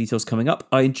 Contact details coming up.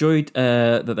 I enjoyed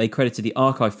that they credited the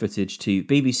archive footage to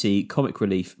BBC, Comic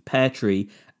Relief, Pear Tree,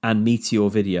 and Meteor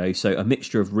Video. So a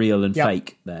mixture of real and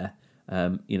fake there.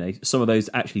 Some of those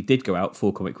actually did go out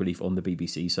for Comic Relief on the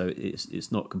BBC, so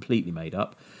it's not completely made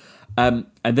up. And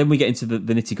then we get into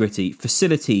the nitty gritty.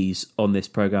 Facilities on this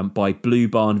programme by Blue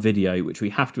Barn Video, which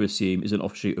we have to assume is an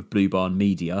offshoot of Blue Barn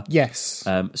Media. Yes.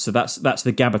 So that's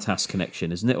the Gabatas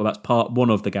connection, isn't it? Or that's part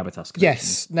one of the Gabatas connection.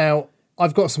 Yes. Now,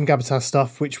 I've got some Gabatas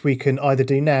stuff which we can either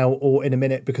do now or in a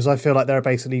minute, because I feel like there are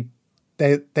basically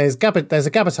there's a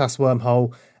Gabatas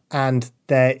wormhole, and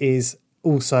there is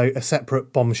also a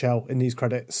separate bombshell in these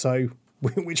credits. So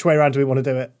which way around do we want to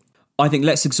do it? I think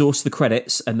let's exhaust the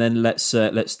credits and then let's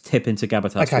tip into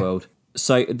Gabatas world.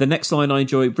 So the next line I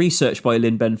enjoy: research by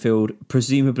Lynn Benfield,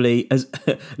 presumably as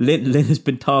Lynn has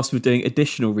been tasked with doing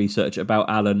additional research about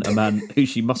Alan, a man who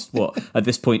she must at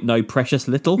this point know precious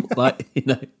little,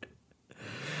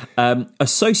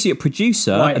 associate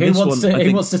producer. Right, who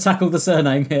wants to tackle the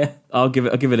surname here? I'll give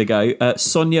it a go.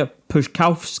 Sonia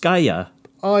Pushkovskaya.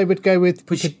 I would go with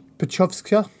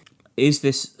Puchovska. Is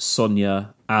this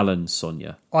Sonia, Alan's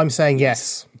Sonia? I'm saying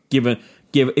yes.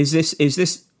 Is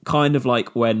this kind of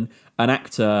like when an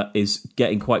actor is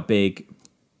getting quite big,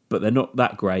 but they're not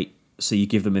that great, so you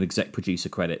give them an exec producer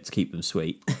credit to keep them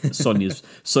sweet? Sonia's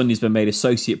been made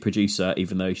associate producer,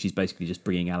 even though she's basically just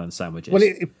bringing Alan sandwiches. Well,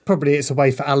 it's a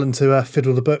way for Alan to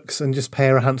fiddle the books and just pay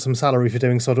her a handsome salary for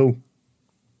doing sod all.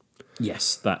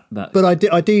 Yes, that. But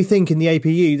I do think in the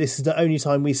APU this is the only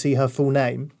time we see her full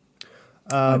name.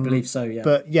 I believe so. Yeah.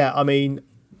 But yeah, I mean,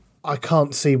 I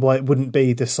can't see why it wouldn't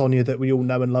be the Sonia that we all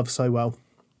know and love so well.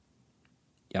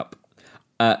 Yep.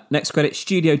 Next credit: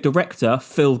 studio director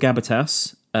Phil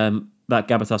Gabatas. That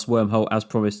Gabatas wormhole, as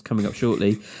promised, coming up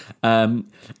shortly. And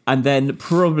then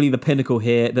probably the pinnacle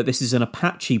here, that this is an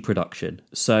Apache production,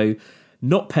 so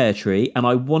not Pear Tree. And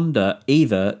I wonder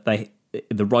either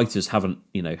the writers hadn't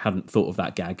thought of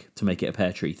that gag to make it a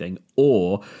Pear Tree thing,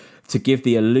 or to give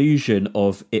the illusion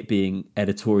of it being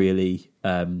editorially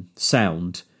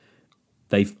sound,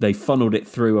 they funneled it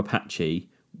through Apache,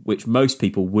 which most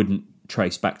people wouldn't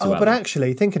trace back to Alan. But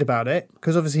actually, thinking about it,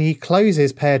 because obviously he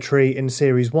closes Pear Tree in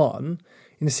Series 1.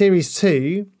 In Series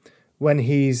 2, when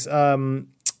he's got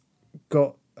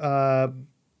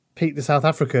Pete the South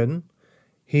African,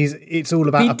 it's all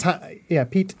about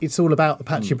Pete. It's all about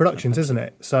Apache Productions, isn't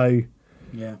it? So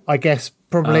yeah, I guess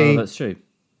probably that's true.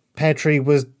 Pear Tree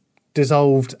was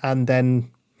dissolved and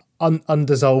then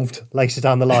undissolved later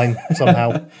down the line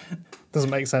somehow. Doesn't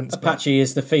make sense. Apache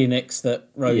is the phoenix that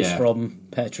rose from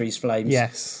Pear Tree's flames.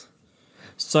 Yes.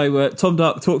 So, Tom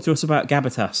Dark, talk to us about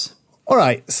Gabatas. All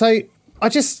right. So,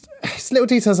 it's little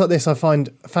details like this I find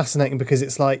fascinating because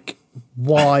it's like,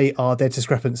 why are there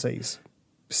discrepancies?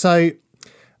 So,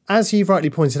 as you've rightly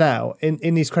pointed out,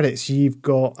 in these credits, you've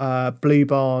got Blue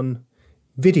Barn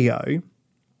Video.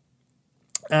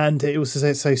 And it also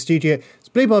says, it's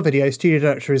Blue Barn Video, studio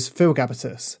director is Phil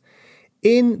Gabatas.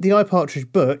 In the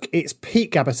iPartridge book, it's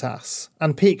Pete Gabatas,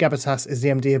 and Pete Gabatas is the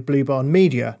MD of Blue Barn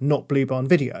Media, not Blue Barn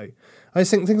Video. I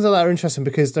just think things like that are interesting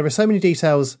because there are so many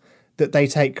details that they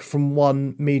take from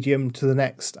one medium to the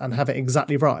next and have it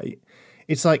exactly right.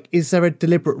 It's like, is there a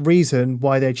deliberate reason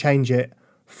why they change it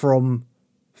from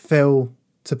Phil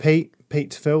to Pete, Pete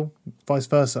to Phil, vice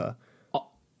versa?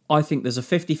 I think there's a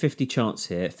 50-50 chance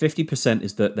here. 50%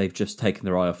 is that they've just taken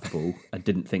their eye off the ball and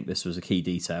didn't think this was a key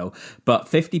detail. But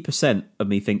 50% of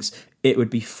me thinks it would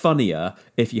be funnier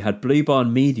if you had Blue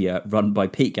Barn Media run by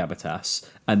Pete Gabatas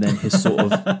and then his sort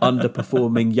of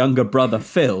underperforming younger brother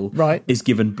Phil is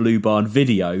given Blue Barn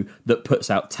Video that puts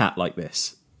out tat like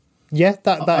this. Yeah,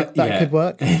 that could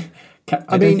work.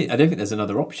 I don't think there's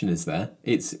another option, is there?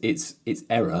 It's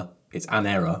error. It's an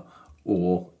error,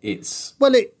 or it's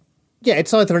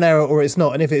it's either an error or it's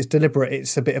not. And if it's deliberate,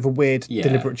 it's a bit of a weird,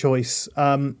 deliberate choice.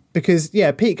 Because,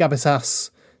 Pete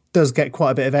Gabatas does get quite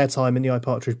a bit of airtime in the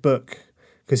iPartridge book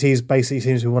because he's basically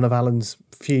seems to be one of Alan's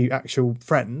few actual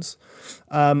friends.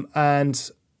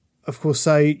 And, of course,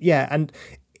 and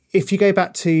if you go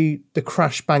back to the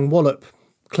Crash Bang Wallop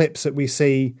clips that we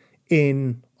see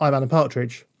in I'm Alan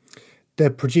Partridge, the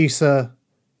producer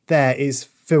there is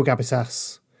Phil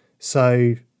Gabatas.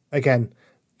 So, again,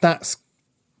 that's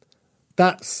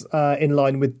in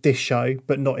line with this show,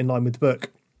 but not in line with the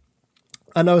book.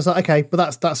 And I was like, okay,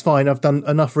 but that's fine. I've done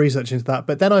enough research into that.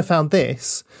 But then I found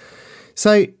this.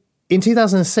 So in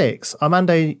 2006,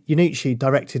 Armando Iannucci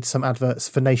directed some adverts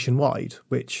for Nationwide,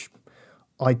 which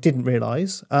I didn't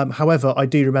realise. However, I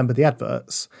do remember the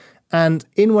adverts. And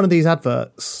in one of these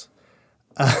adverts,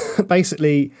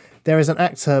 basically, there is an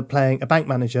actor playing a bank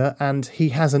manager and he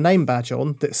has a name badge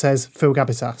on that says Phil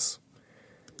Gabatas.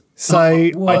 So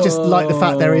I just like the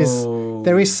fact there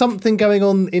is something going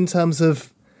on in terms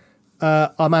of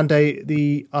Armando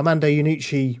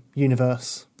Iannucci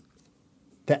universe,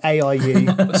 the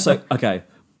AIU. So okay,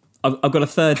 I've got a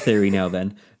third theory now.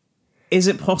 Then, is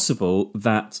it possible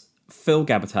that Phil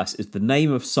Gabatas is the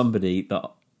name of somebody that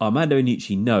Armando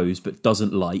Iannucci knows but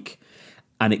doesn't like?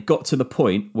 And it got to the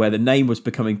point where the name was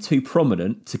becoming too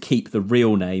prominent to keep the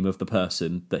real name of the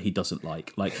person that he doesn't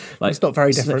like. Like it's not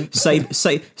very different. Say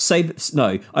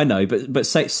no, I know, but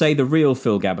say the real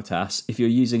Phil Gabatas. If you're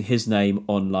using his name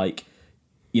on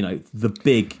the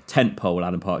big tentpole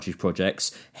Alan Partridge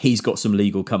projects, he's got some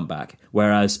legal comeback.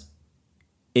 Whereas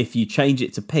if you change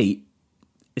it to Pete,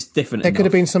 it's different. There could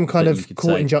have been some kind of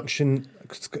court injunction.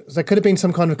 There could have been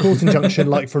some kind of court injunction,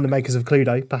 like from the makers of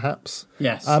Cluedo, perhaps.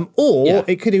 Yes.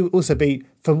 It could also be,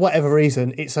 for whatever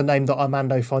reason, it's a name that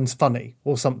Armando finds funny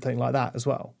or something like that as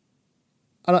well.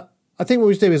 And I think what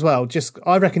we should do as well,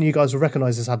 I reckon you guys will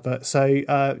recognise this advert. So,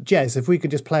 Jez, if we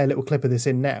could just play a little clip of this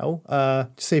in now, to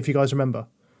see if you guys remember.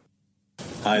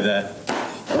 Hi there.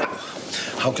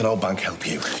 How can our bank help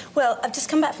you? Well, I've just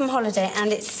come back from holiday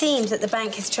and it seems that the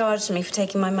bank has charged me for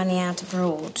taking my money out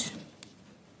abroad.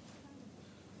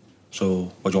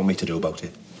 So, what do you want me to do about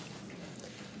it?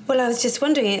 Well, I was just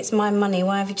wondering, it's my money,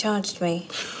 why have you charged me?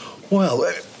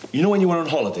 Well, you know when you were on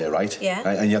holiday, right? Yeah.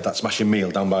 And you had that smashing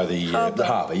meal down by the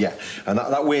harbour, yeah. And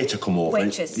that waiter come over.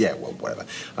 Waitress. Yeah, well, whatever.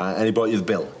 And he brought you the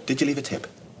bill. Did you leave a tip?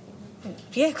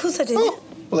 Yeah, of course I did. Oh,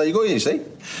 well, there you go, you see.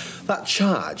 That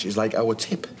charge is like our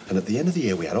tip. And at the end of the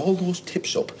year, we had all those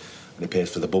tips up. And he pays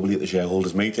for the bubbly at the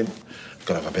shareholders' meeting.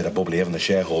 Got to have a bit of bubbly, haven't the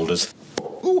shareholders?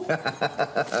 Ooh.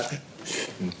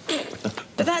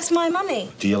 But that's my money.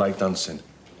 Do you like dancing?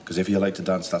 Because if you like to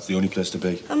dance, that's the only place to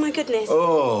be. Oh, my goodness.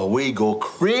 Oh, we go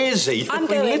crazy. I'm we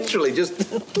going. literally just...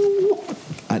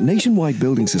 At Nationwide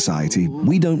Building Society,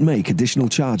 we don't make additional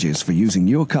charges for using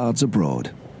your cards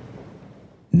abroad.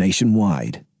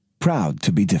 Nationwide. Proud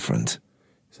to be different.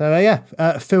 So,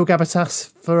 Phil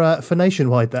Gabatas for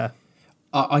Nationwide there.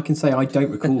 I can say I don't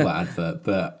recall that advert,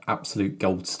 but absolute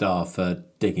gold star for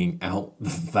digging out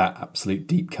that absolute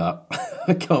deep cut.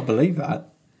 I can't believe that.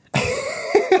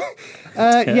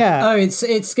 Yeah. Oh,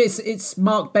 it's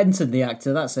Mark Benton, the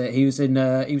actor. That's it. He was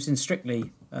in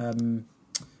Strictly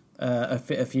a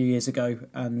few years ago,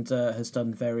 and has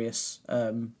done various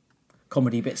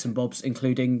comedy bits and bobs,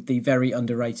 including the very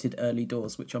underrated Early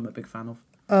Doors, which I'm a big fan of.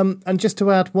 And just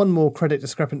to add one more credit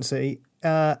discrepancy,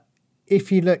 if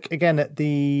you look again at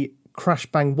the Crash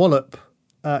Bang Wallop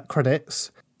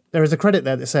credits, there is a credit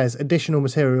there that says additional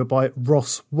material by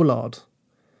Ross Woolard.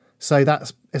 So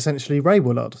that's essentially Ray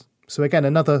Woolard. So again,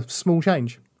 another small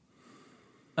change.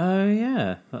 Oh,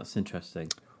 yeah. That's interesting.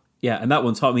 Yeah, and that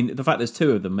one's hard. I mean, the fact there's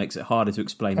two of them makes it harder to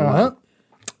explain why.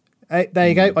 Hey, there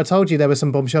you go. I told you there were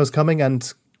some bombshells coming,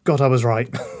 and God, I was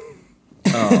right.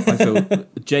 Oh, I feel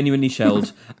genuinely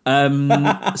shelled.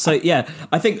 So, yeah,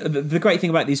 I think the great thing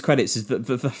about these credits is that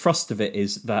the thrust of it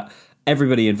is that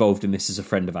everybody involved in this is a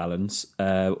friend of Alan's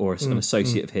or an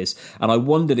associate of his. And I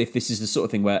wondered if this is the sort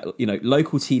of thing where,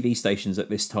 local TV stations at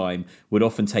this time would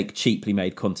often take cheaply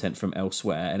made content from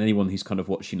elsewhere. And anyone who's kind of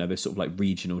watched, those sort of like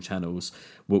regional channels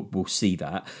will see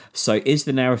that. So is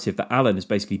the narrative that Alan has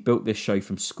basically built this show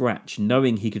from scratch,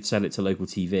 knowing he could sell it to local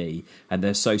TV, and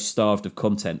they're so starved of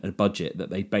content and budget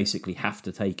that they basically have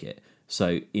to take it.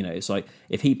 So, it's like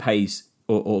if he pays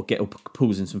or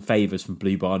pulls in some favours from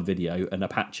Blue Barn Video and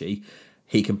Apache,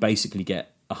 he can basically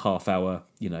get a half-hour,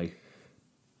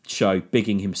 show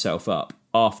bigging himself up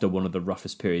after one of the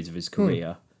roughest periods of his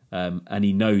career, and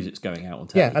he knows it's going out on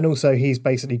telly. Yeah, and also he's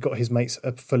basically got his mates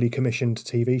a fully commissioned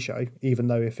TV show, even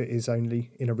though if it is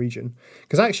only in a region.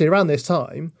 Because actually around this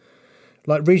time,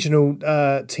 like regional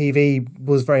TV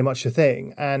was very much a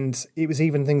thing, and it was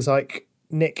even things like,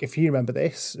 Nick, if you remember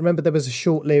this, there was a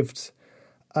short-lived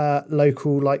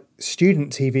local like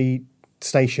student TV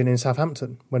station in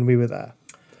Southampton when we were there.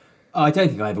 I don't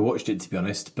think I ever watched it, to be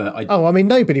honest. But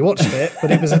nobody watched it,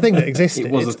 but it was a thing that existed.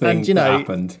 It was a thing that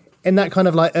happened. In that kind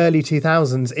of like early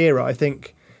 2000s era, I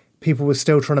think people were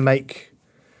still trying to make,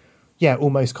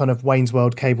 almost kind of Wayne's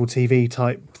World cable TV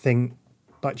type thing,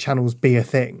 like channels be a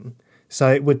thing. So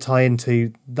it would tie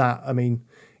into that. I mean,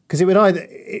 because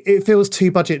it feels too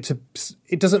budget to.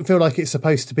 It doesn't feel like it's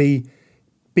supposed to be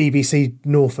BBC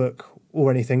Norfolk or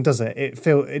anything, does it?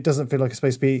 It doesn't feel like it's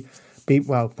supposed to be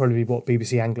probably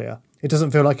BBC Anglia. It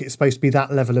doesn't feel like it's supposed to be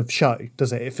that level of show,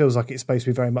 does it? It feels like it's supposed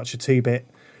to be very much a 2-bit,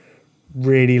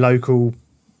 really local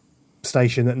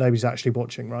station that nobody's actually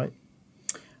watching, right?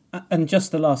 And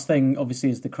just the last thing, obviously,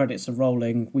 as the credits are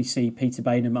rolling, we see Peter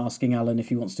Baynham asking Alan if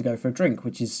he wants to go for a drink,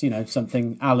 which is,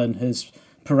 something Alan has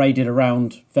paraded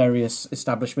around various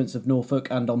establishments of Norfolk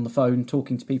and on the phone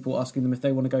talking to people, asking them if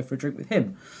they want to go for a drink with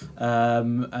him.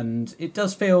 And it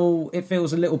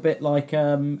feels a little bit like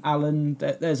Alan.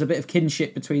 There's a bit of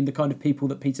kinship between the kind of people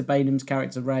that Peter Baynham's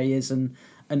character Ray is and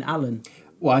Alan.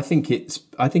 Well, I think it's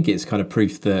kind of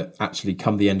proof that actually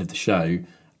come the end of the show,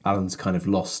 Alan's kind of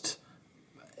lost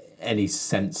any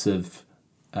sense of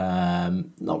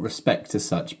not respect as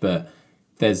such, but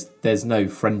there's no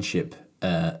friendship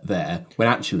there, when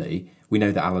actually we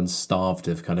know that Alan's starved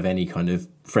of kind of any kind of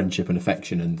friendship and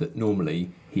affection, and that normally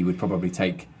he would probably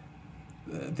take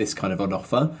this kind of on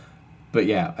offer. But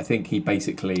yeah, I think he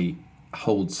basically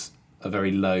holds a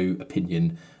very low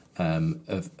opinion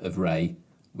of Ray,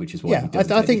 which is why he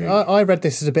doesn't. I think I read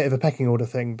this as a bit of a pecking order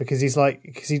thing, because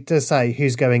he does say,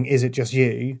 "Who's going? Is it just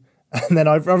you?" And then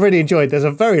I really enjoyed, there's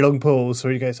a very long pause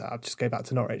where he goes, I'll just go back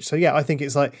to Norwich. So yeah, I think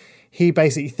it's like he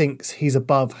basically thinks he's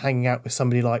above hanging out with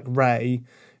somebody like Ray,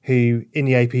 who in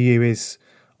the APU is,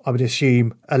 I would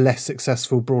assume, a less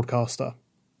successful broadcaster.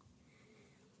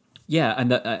 Yeah,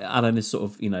 and Alan is sort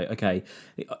of,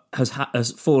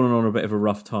 has fallen on a bit of a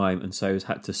rough time, and so has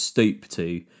had to stoop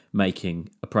to making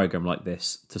a programme like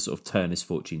this to sort of turn his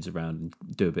fortunes around and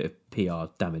do a bit of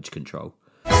PR damage control.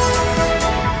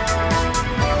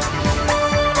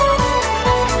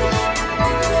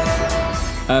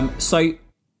 So,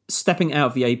 stepping out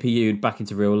of the APU and back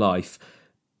into real life,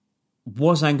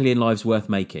 was Anglian Lives worth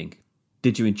making?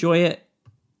 Did you enjoy it?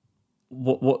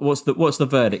 What's the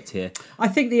verdict here? I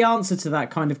think the answer to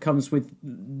that kind of comes with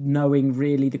knowing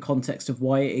really the context of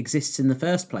why it exists in the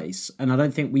first place, and I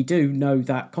don't think we do know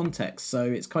that context. So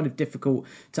it's kind of difficult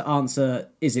to answer.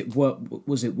 Was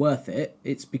it worth it?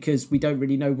 It's because we don't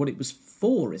really know what it was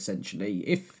for. Essentially,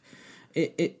 if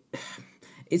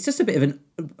it's just a bit of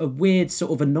a weird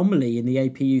sort of anomaly in the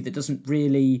APU that doesn't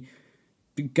really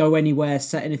go anywhere,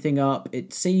 set anything up.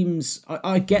 It seems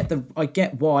I get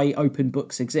why Open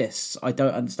Books exists. I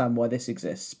don't understand why this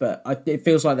exists, but it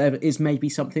feels like there is maybe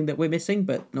something that we're missing,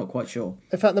 but not quite sure.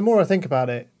 In fact, the more I think about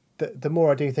it, the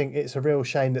more I do think it's a real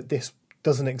shame that this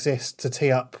doesn't exist to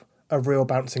tee up a real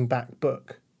bouncing back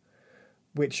book.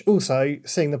 Which also,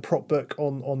 seeing the prop book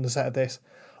on the set of this,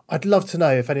 I'd love to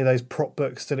know if any of those prop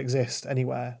books still exist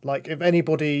anywhere. Like, if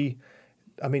anybody,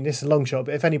 I mean, this is a long shot,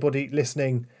 but if anybody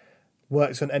listening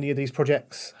works on any of these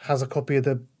projects, has a copy of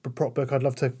the prop book, I'd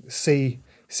love to see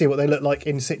what they look like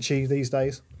in situ these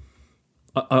days.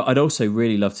 I'd also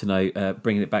really love to know,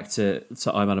 bringing it back to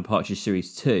I'm Alan Partridge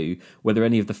Series 2, whether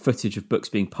any of the footage of books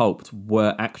being pulped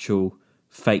were actual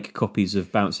fake copies of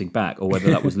Bouncing Back, or whether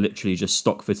that was literally just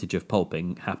stock footage of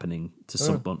pulping happening to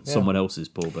someone else's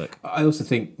poor book. I also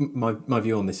think my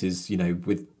view on this is,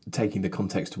 with taking the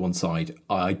context to one side,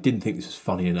 I didn't think this was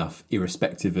funny enough,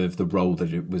 irrespective of the role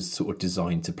that it was sort of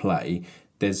designed to play.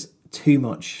 There's too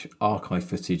much archive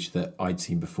footage that I'd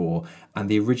seen before, and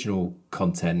the original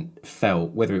content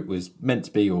felt, whether it was meant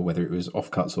to be or whether it was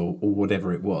offcuts or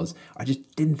whatever it was, I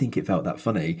just didn't think it felt that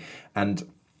funny. And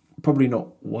probably not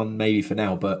one maybe for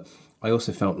now, but I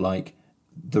also felt like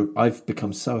I've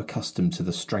become so accustomed to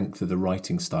the strength of the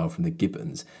writing style from the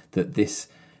Gibbons that this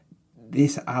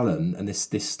Alan and this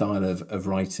style of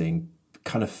writing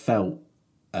kind of felt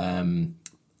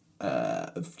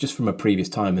just from a previous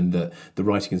time, and that the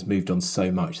writing has moved on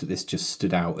so much that this just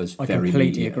stood out as quite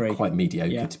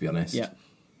mediocre, to be honest. Yeah.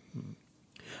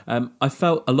 I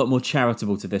felt a lot more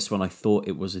charitable to this when I thought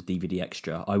it was a DVD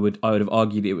extra. I would have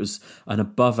argued it was an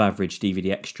above average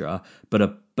DVD extra, but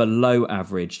a below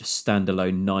average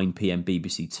standalone 9 p.m.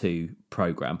 BBC Two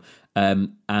programme.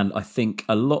 And I think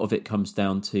a lot of it comes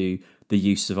down to the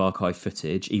use of archive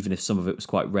footage, even if some of it was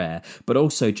quite rare, but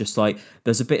also just like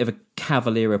there's a bit of a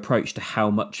cavalier approach to how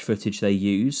much footage they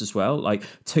use as well. Like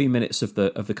 2 minutes of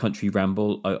the country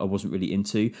ramble I wasn't really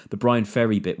into. The Brian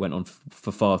Ferry bit went on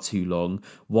for far too long.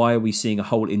 Why are we seeing a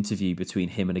whole interview between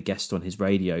him and a guest on his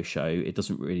radio show? It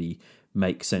doesn't really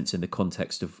make sense in the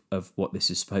context of what this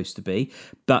is supposed to be.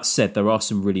 That said, there are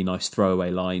some really nice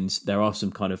throwaway lines. There are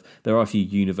a few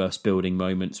universe building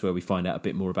moments where we find out a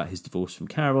bit more about his divorce from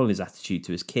Carol, his attitude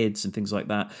to his kids and things like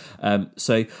that.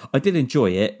 So I did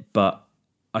enjoy it, but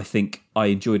I think I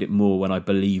enjoyed it more when I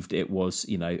believed it was,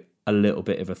 a little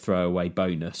bit of a throwaway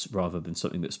bonus rather than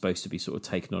something that's supposed to be sort of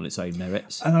taken on its own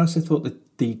merits. And I also thought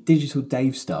that the Digital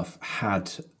Dave stuff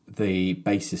had the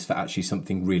basis for actually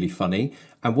something really funny,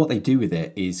 and what they do with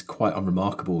it is quite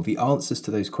unremarkable. The answers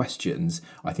to those questions,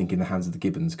 I think, in the hands of the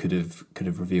Gibbons could have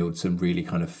revealed some really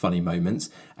kind of funny moments,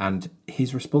 and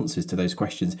his responses to those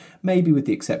questions, maybe with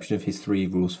the exception of his 3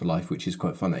 rules for life, which is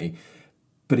quite funny,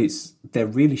 but they're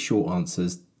really short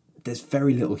answers. There's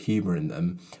very little humour in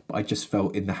them, but I just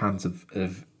felt in the hands of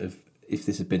if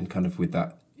this had been kind of with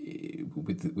that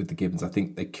with the Gibbons, I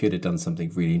think they could have done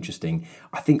something really interesting.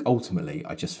 I think ultimately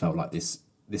I just felt like this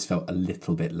felt a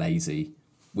little bit lazy,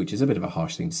 which is a bit of a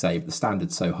harsh thing to say, but the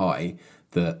standard's so high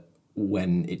that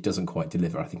when it doesn't quite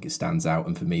deliver, I think it stands out,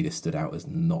 and for me this stood out as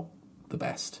not the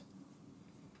best.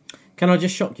 Can I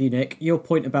just shock you, Nick? Your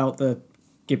point about the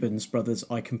Gibbons brothers,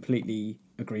 I completely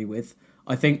agree with.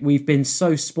 I think we've been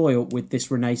so spoiled with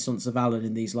this renaissance of Alan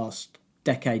in these last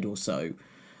decade or so.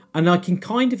 And I can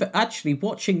kind of, actually,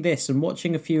 watching this and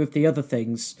watching a few of the other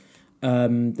things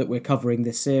that we're covering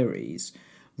this series,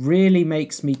 really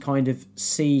makes me kind of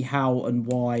see how and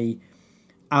why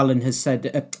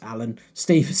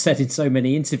Steve has said in so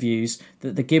many interviews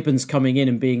that the Gibbons coming in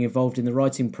and being involved in the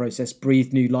writing process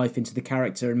breathed new life into the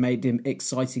character and made him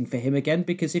exciting for him again.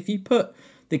 Because if you put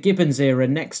the Gibbons era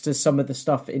next to some of the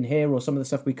stuff in here or some of the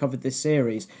stuff we covered this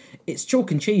series, it's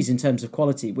chalk and cheese in terms of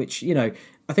quality, which,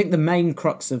 I think the main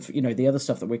crux of, the other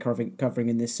stuff that we're covering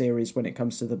in this series when it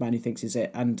comes to The Man Who Thinks Is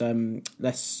It and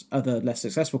less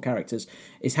successful characters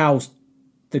is how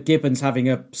the Gibbons having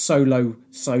a solo,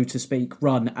 so to speak,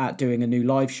 run at doing a new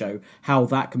live show, how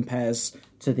that compares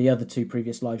to the other 2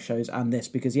 previous live shows and this.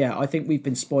 Because, I think we've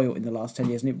been spoiled in the last 10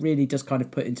 years, and it really does kind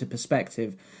of put into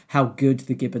perspective how good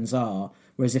the Gibbons are.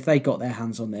 Whereas if they got their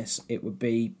hands on this, it would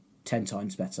be 10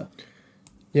 times better.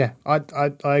 Yeah,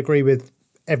 I agree with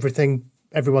everything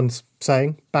everyone's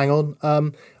saying. Bang on.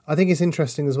 I think it's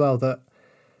interesting as well that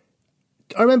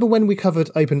I remember when we covered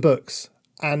Open Books,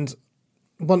 and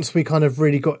once we kind of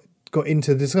really got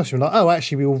into the discussion, we're like, oh,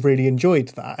 actually, we all really enjoyed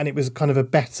that. And it was kind of a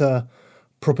better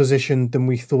proposition than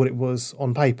we thought it was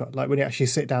on paper. Like when you actually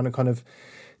sit down and kind of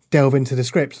delve into the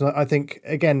script. And I think,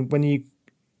 again, when you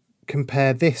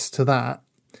compare this to that,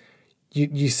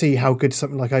 you see how good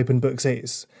something like Open Books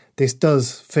is. This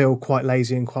does feel quite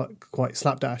lazy and quite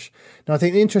slapdash. Now, I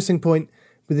think the interesting point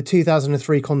with the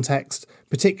 2003 context,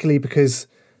 particularly because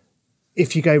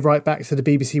if you go right back to the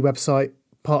BBC website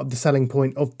part of the selling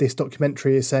point of this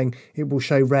documentary is saying it will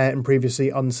show rare and previously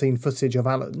unseen footage of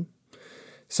Alan.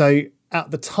 So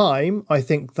at the time, I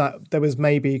think that there was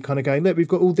maybe kind of going, look, we've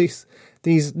got all these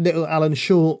little Alan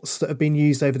shorts that have been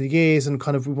used over the years, and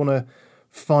kind of we want to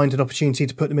find an opportunity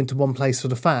to put them into one place for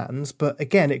the fans. But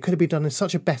again, it could have been done in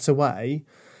such a better way,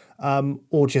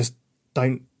 or just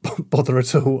don't bother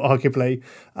at all, arguably.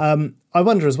 I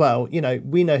wonder as well,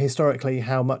 we know historically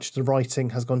how much the writing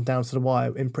has gone down to the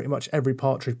wire in pretty much every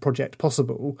Partridge project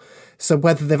possible. So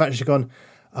whether they've actually gone,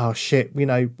 oh shit,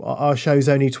 our show's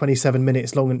only 27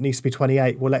 minutes long and it needs to be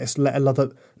 28, well, let's let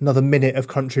another minute of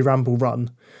Country Ramble run.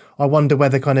 I wonder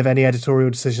whether kind of any editorial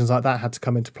decisions like that had to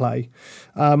come into play.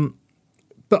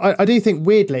 But I do think,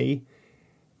 weirdly,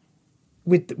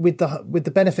 with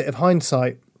the benefit of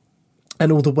hindsight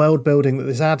and all the world building that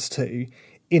this adds to,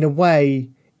 in a way,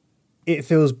 it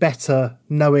feels better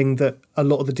knowing that a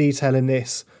lot of the detail in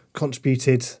this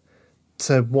contributed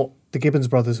to what the Gibbons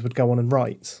brothers would go on and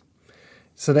write.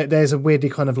 So that there's a weirdly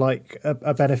kind of like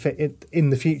a benefit in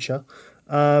the future.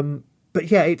 But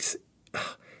yeah, it's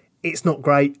not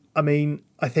great. I mean,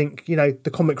 I think,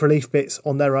 the comic relief bits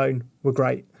on their own were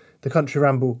great. The Country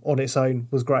Ramble on its own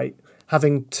was great.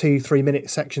 Having 2-3 minute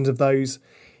sections of those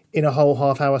in a whole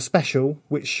half-hour special,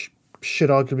 which should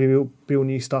arguably be all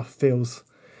new stuff, feels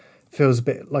a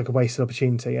bit like a wasted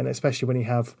opportunity. And especially when you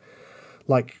have,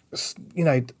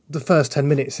 the first 10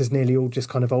 minutes is nearly all just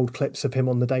kind of old clips of him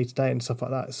on the day-to-day and stuff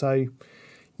like that. So,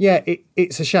 yeah,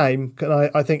 it's a shame.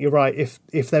 And I think you're right.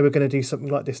 If they were going to do something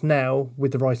like this now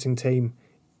with the writing team,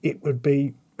 it would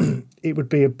be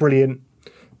a brilliant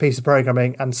piece of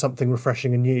programming and something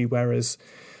refreshing and new. Whereas,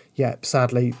 yeah,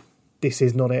 sadly, this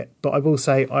is not it. But I will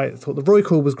say, I thought the Roy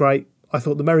Call was great. I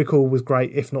thought the Merry Call was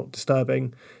great, if not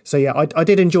disturbing. So yeah, I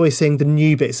did enjoy seeing the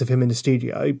new bits of him in the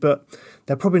studio, but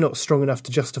they're probably not strong enough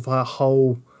to justify a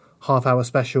whole half-hour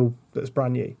special that's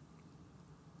brand new.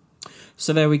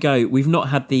 So there we go. We've not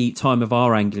had the time of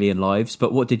our Anglian lives,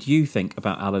 but what did you think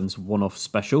about Alan's one-off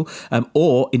special?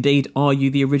 Or, indeed, are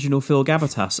you the original Phil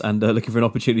Gavitas and looking for an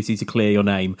opportunity to clear your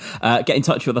name? Get in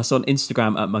touch with us on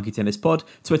Instagram at Monkey Tennis Pod,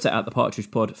 Twitter at The Partridge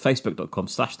Pod,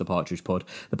 Facebook.com/The Partridge Pod,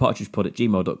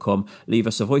 thepartridgepod@gmail.com. Leave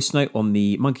us a voice note on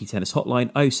the Monkey Tennis hotline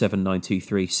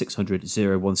 07923 600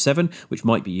 017, which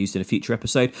might be used in a future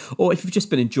episode. Or if you've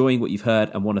just been enjoying what you've heard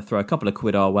and want to throw a couple of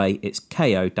quid our way, it's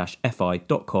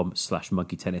ko-fi.com/monkey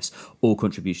tennis. All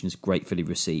contributions gratefully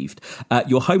received.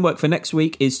 Your homework for next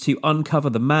week is to uncover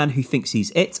The Man Who Thinks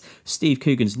He's It, Steve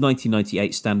Coogan's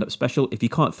 1998 stand-up special. If you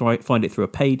can't find it through a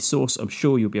paid source, I'm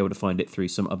sure you'll be able to find it through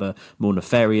some other more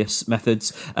nefarious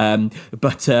methods.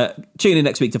 But tune in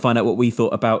next week to find out what we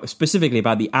thought specifically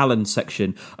about the Alan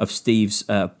section of Steve's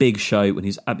big show when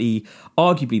he's at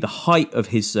arguably the height of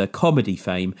his comedy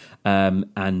fame,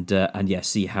 and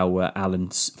see how Alan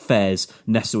fares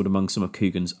nestled among some of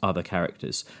Coogan's other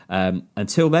characters.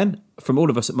 Until then, from all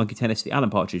of us at Monkey Tennis, the Alan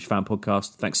Partridge Fan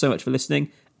Podcast, thanks so much for listening,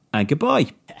 and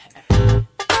goodbye. Yeah.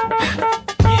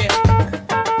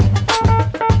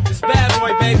 This bad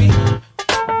boy, baby.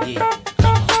 Yeah.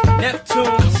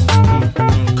 Neptunes.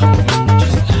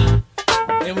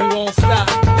 And we won't stop.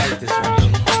 Like this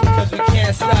right. Cause we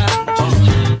can't stop.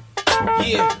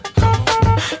 Yeah.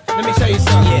 Let me tell you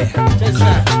something. Yeah.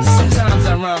 Sometimes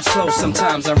I rhyme slow,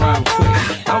 sometimes I rhyme quick.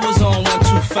 I was on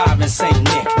 125 in St.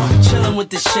 Nick, chilling with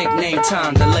this chick named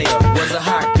Tom DeLeo. Was a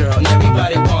hot girl and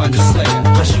everybody wanted to slay her,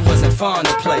 but she wasn't fond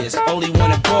of players, only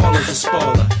wanted ballers to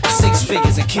spoil her. 6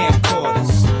 figures and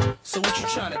camcorders. So what you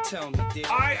trying to tell me, dear?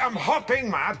 I am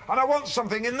hopping mad and I want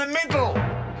something in the middle.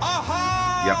 Aha!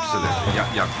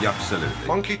 Absolutely.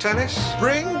 Monkey tennis?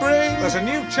 Bring. There's a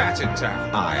new chat in town.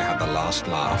 I had the last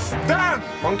laugh. Dan!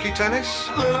 Monkey tennis?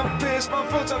 I've pierced my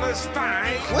foot on a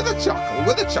spike. With a chuckle.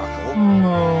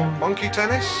 Monkey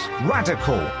tennis?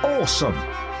 Radical. Awesome.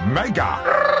 Mega.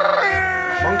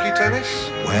 Monkey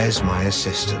tennis? Where's my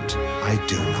assistant? I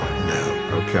do not know.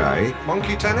 Okay.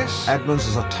 Monkey tennis? Edmonds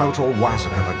is a total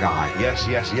wazzock of a guy. Yes,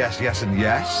 and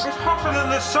yes. It's hotter than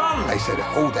the sun. I said,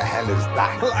 who the hell is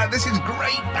that? Well, this is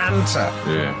great banter.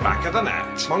 Yeah. Back of the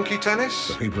net. Monkey tennis?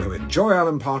 The people who enjoy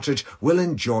Alan Partridge will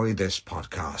enjoy this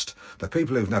podcast. The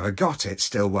people who've never got it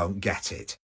still won't get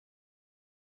it.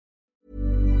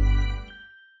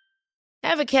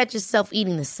 Ever catch yourself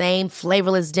eating the same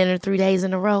flavorless dinner 3 days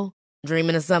in a row?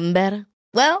 Dreaming of something better?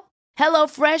 Well,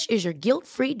 HelloFresh is your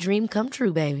guilt-free dream come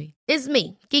true, baby. It's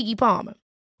me, Keke Palmer.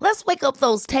 Let's wake up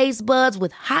those taste buds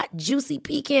with hot, juicy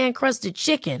pecan-crusted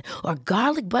chicken or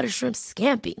garlic butter shrimp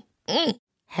scampi.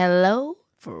 Hello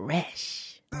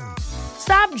Fresh.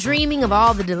 Stop dreaming of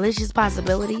all the delicious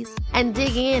possibilities and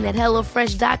dig in at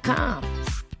HelloFresh.com.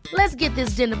 Let's get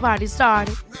this dinner party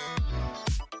started.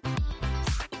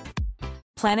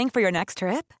 Planning for your next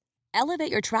trip?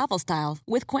 Elevate your travel style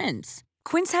with Quince.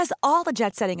 Quince has all the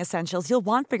jet-setting essentials you'll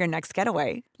want for your next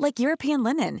getaway, like European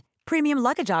linen, premium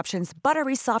luggage options,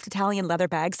 buttery soft Italian leather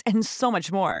bags, and so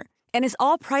much more. And is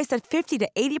all priced at 50 to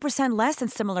 80% less than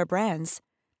similar brands.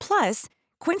 Plus,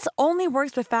 Quince only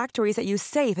works with factories that use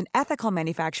safe and ethical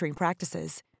manufacturing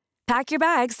practices. Pack your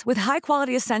bags with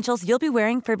high-quality essentials you'll be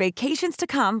wearing for vacations to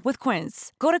come with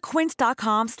Quince. Go to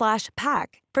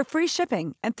quince.com/pack for free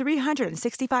shipping and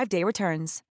 365-day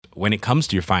returns. When it comes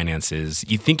to your finances,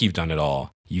 you think you've done it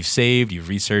all. You've saved, you've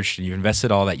researched, and you've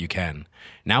invested all that you can.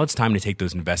 Now it's time to take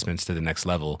those investments to the next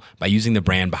level by using the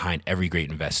brand behind every great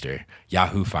investor,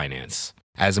 Yahoo Finance.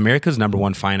 As America's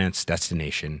 #1 finance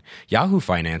destination, Yahoo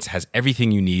Finance has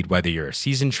everything you need, whether you're a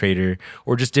seasoned trader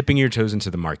or just dipping your toes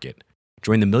into the market.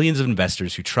 Join the millions of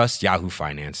investors who trust Yahoo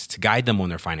Finance to guide them on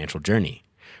their financial journey.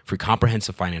 For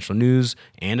comprehensive financial news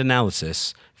and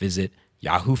analysis, visit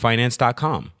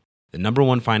yahoofinance.com, the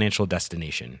 #1 financial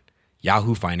destination,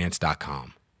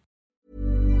 yahoofinance.com.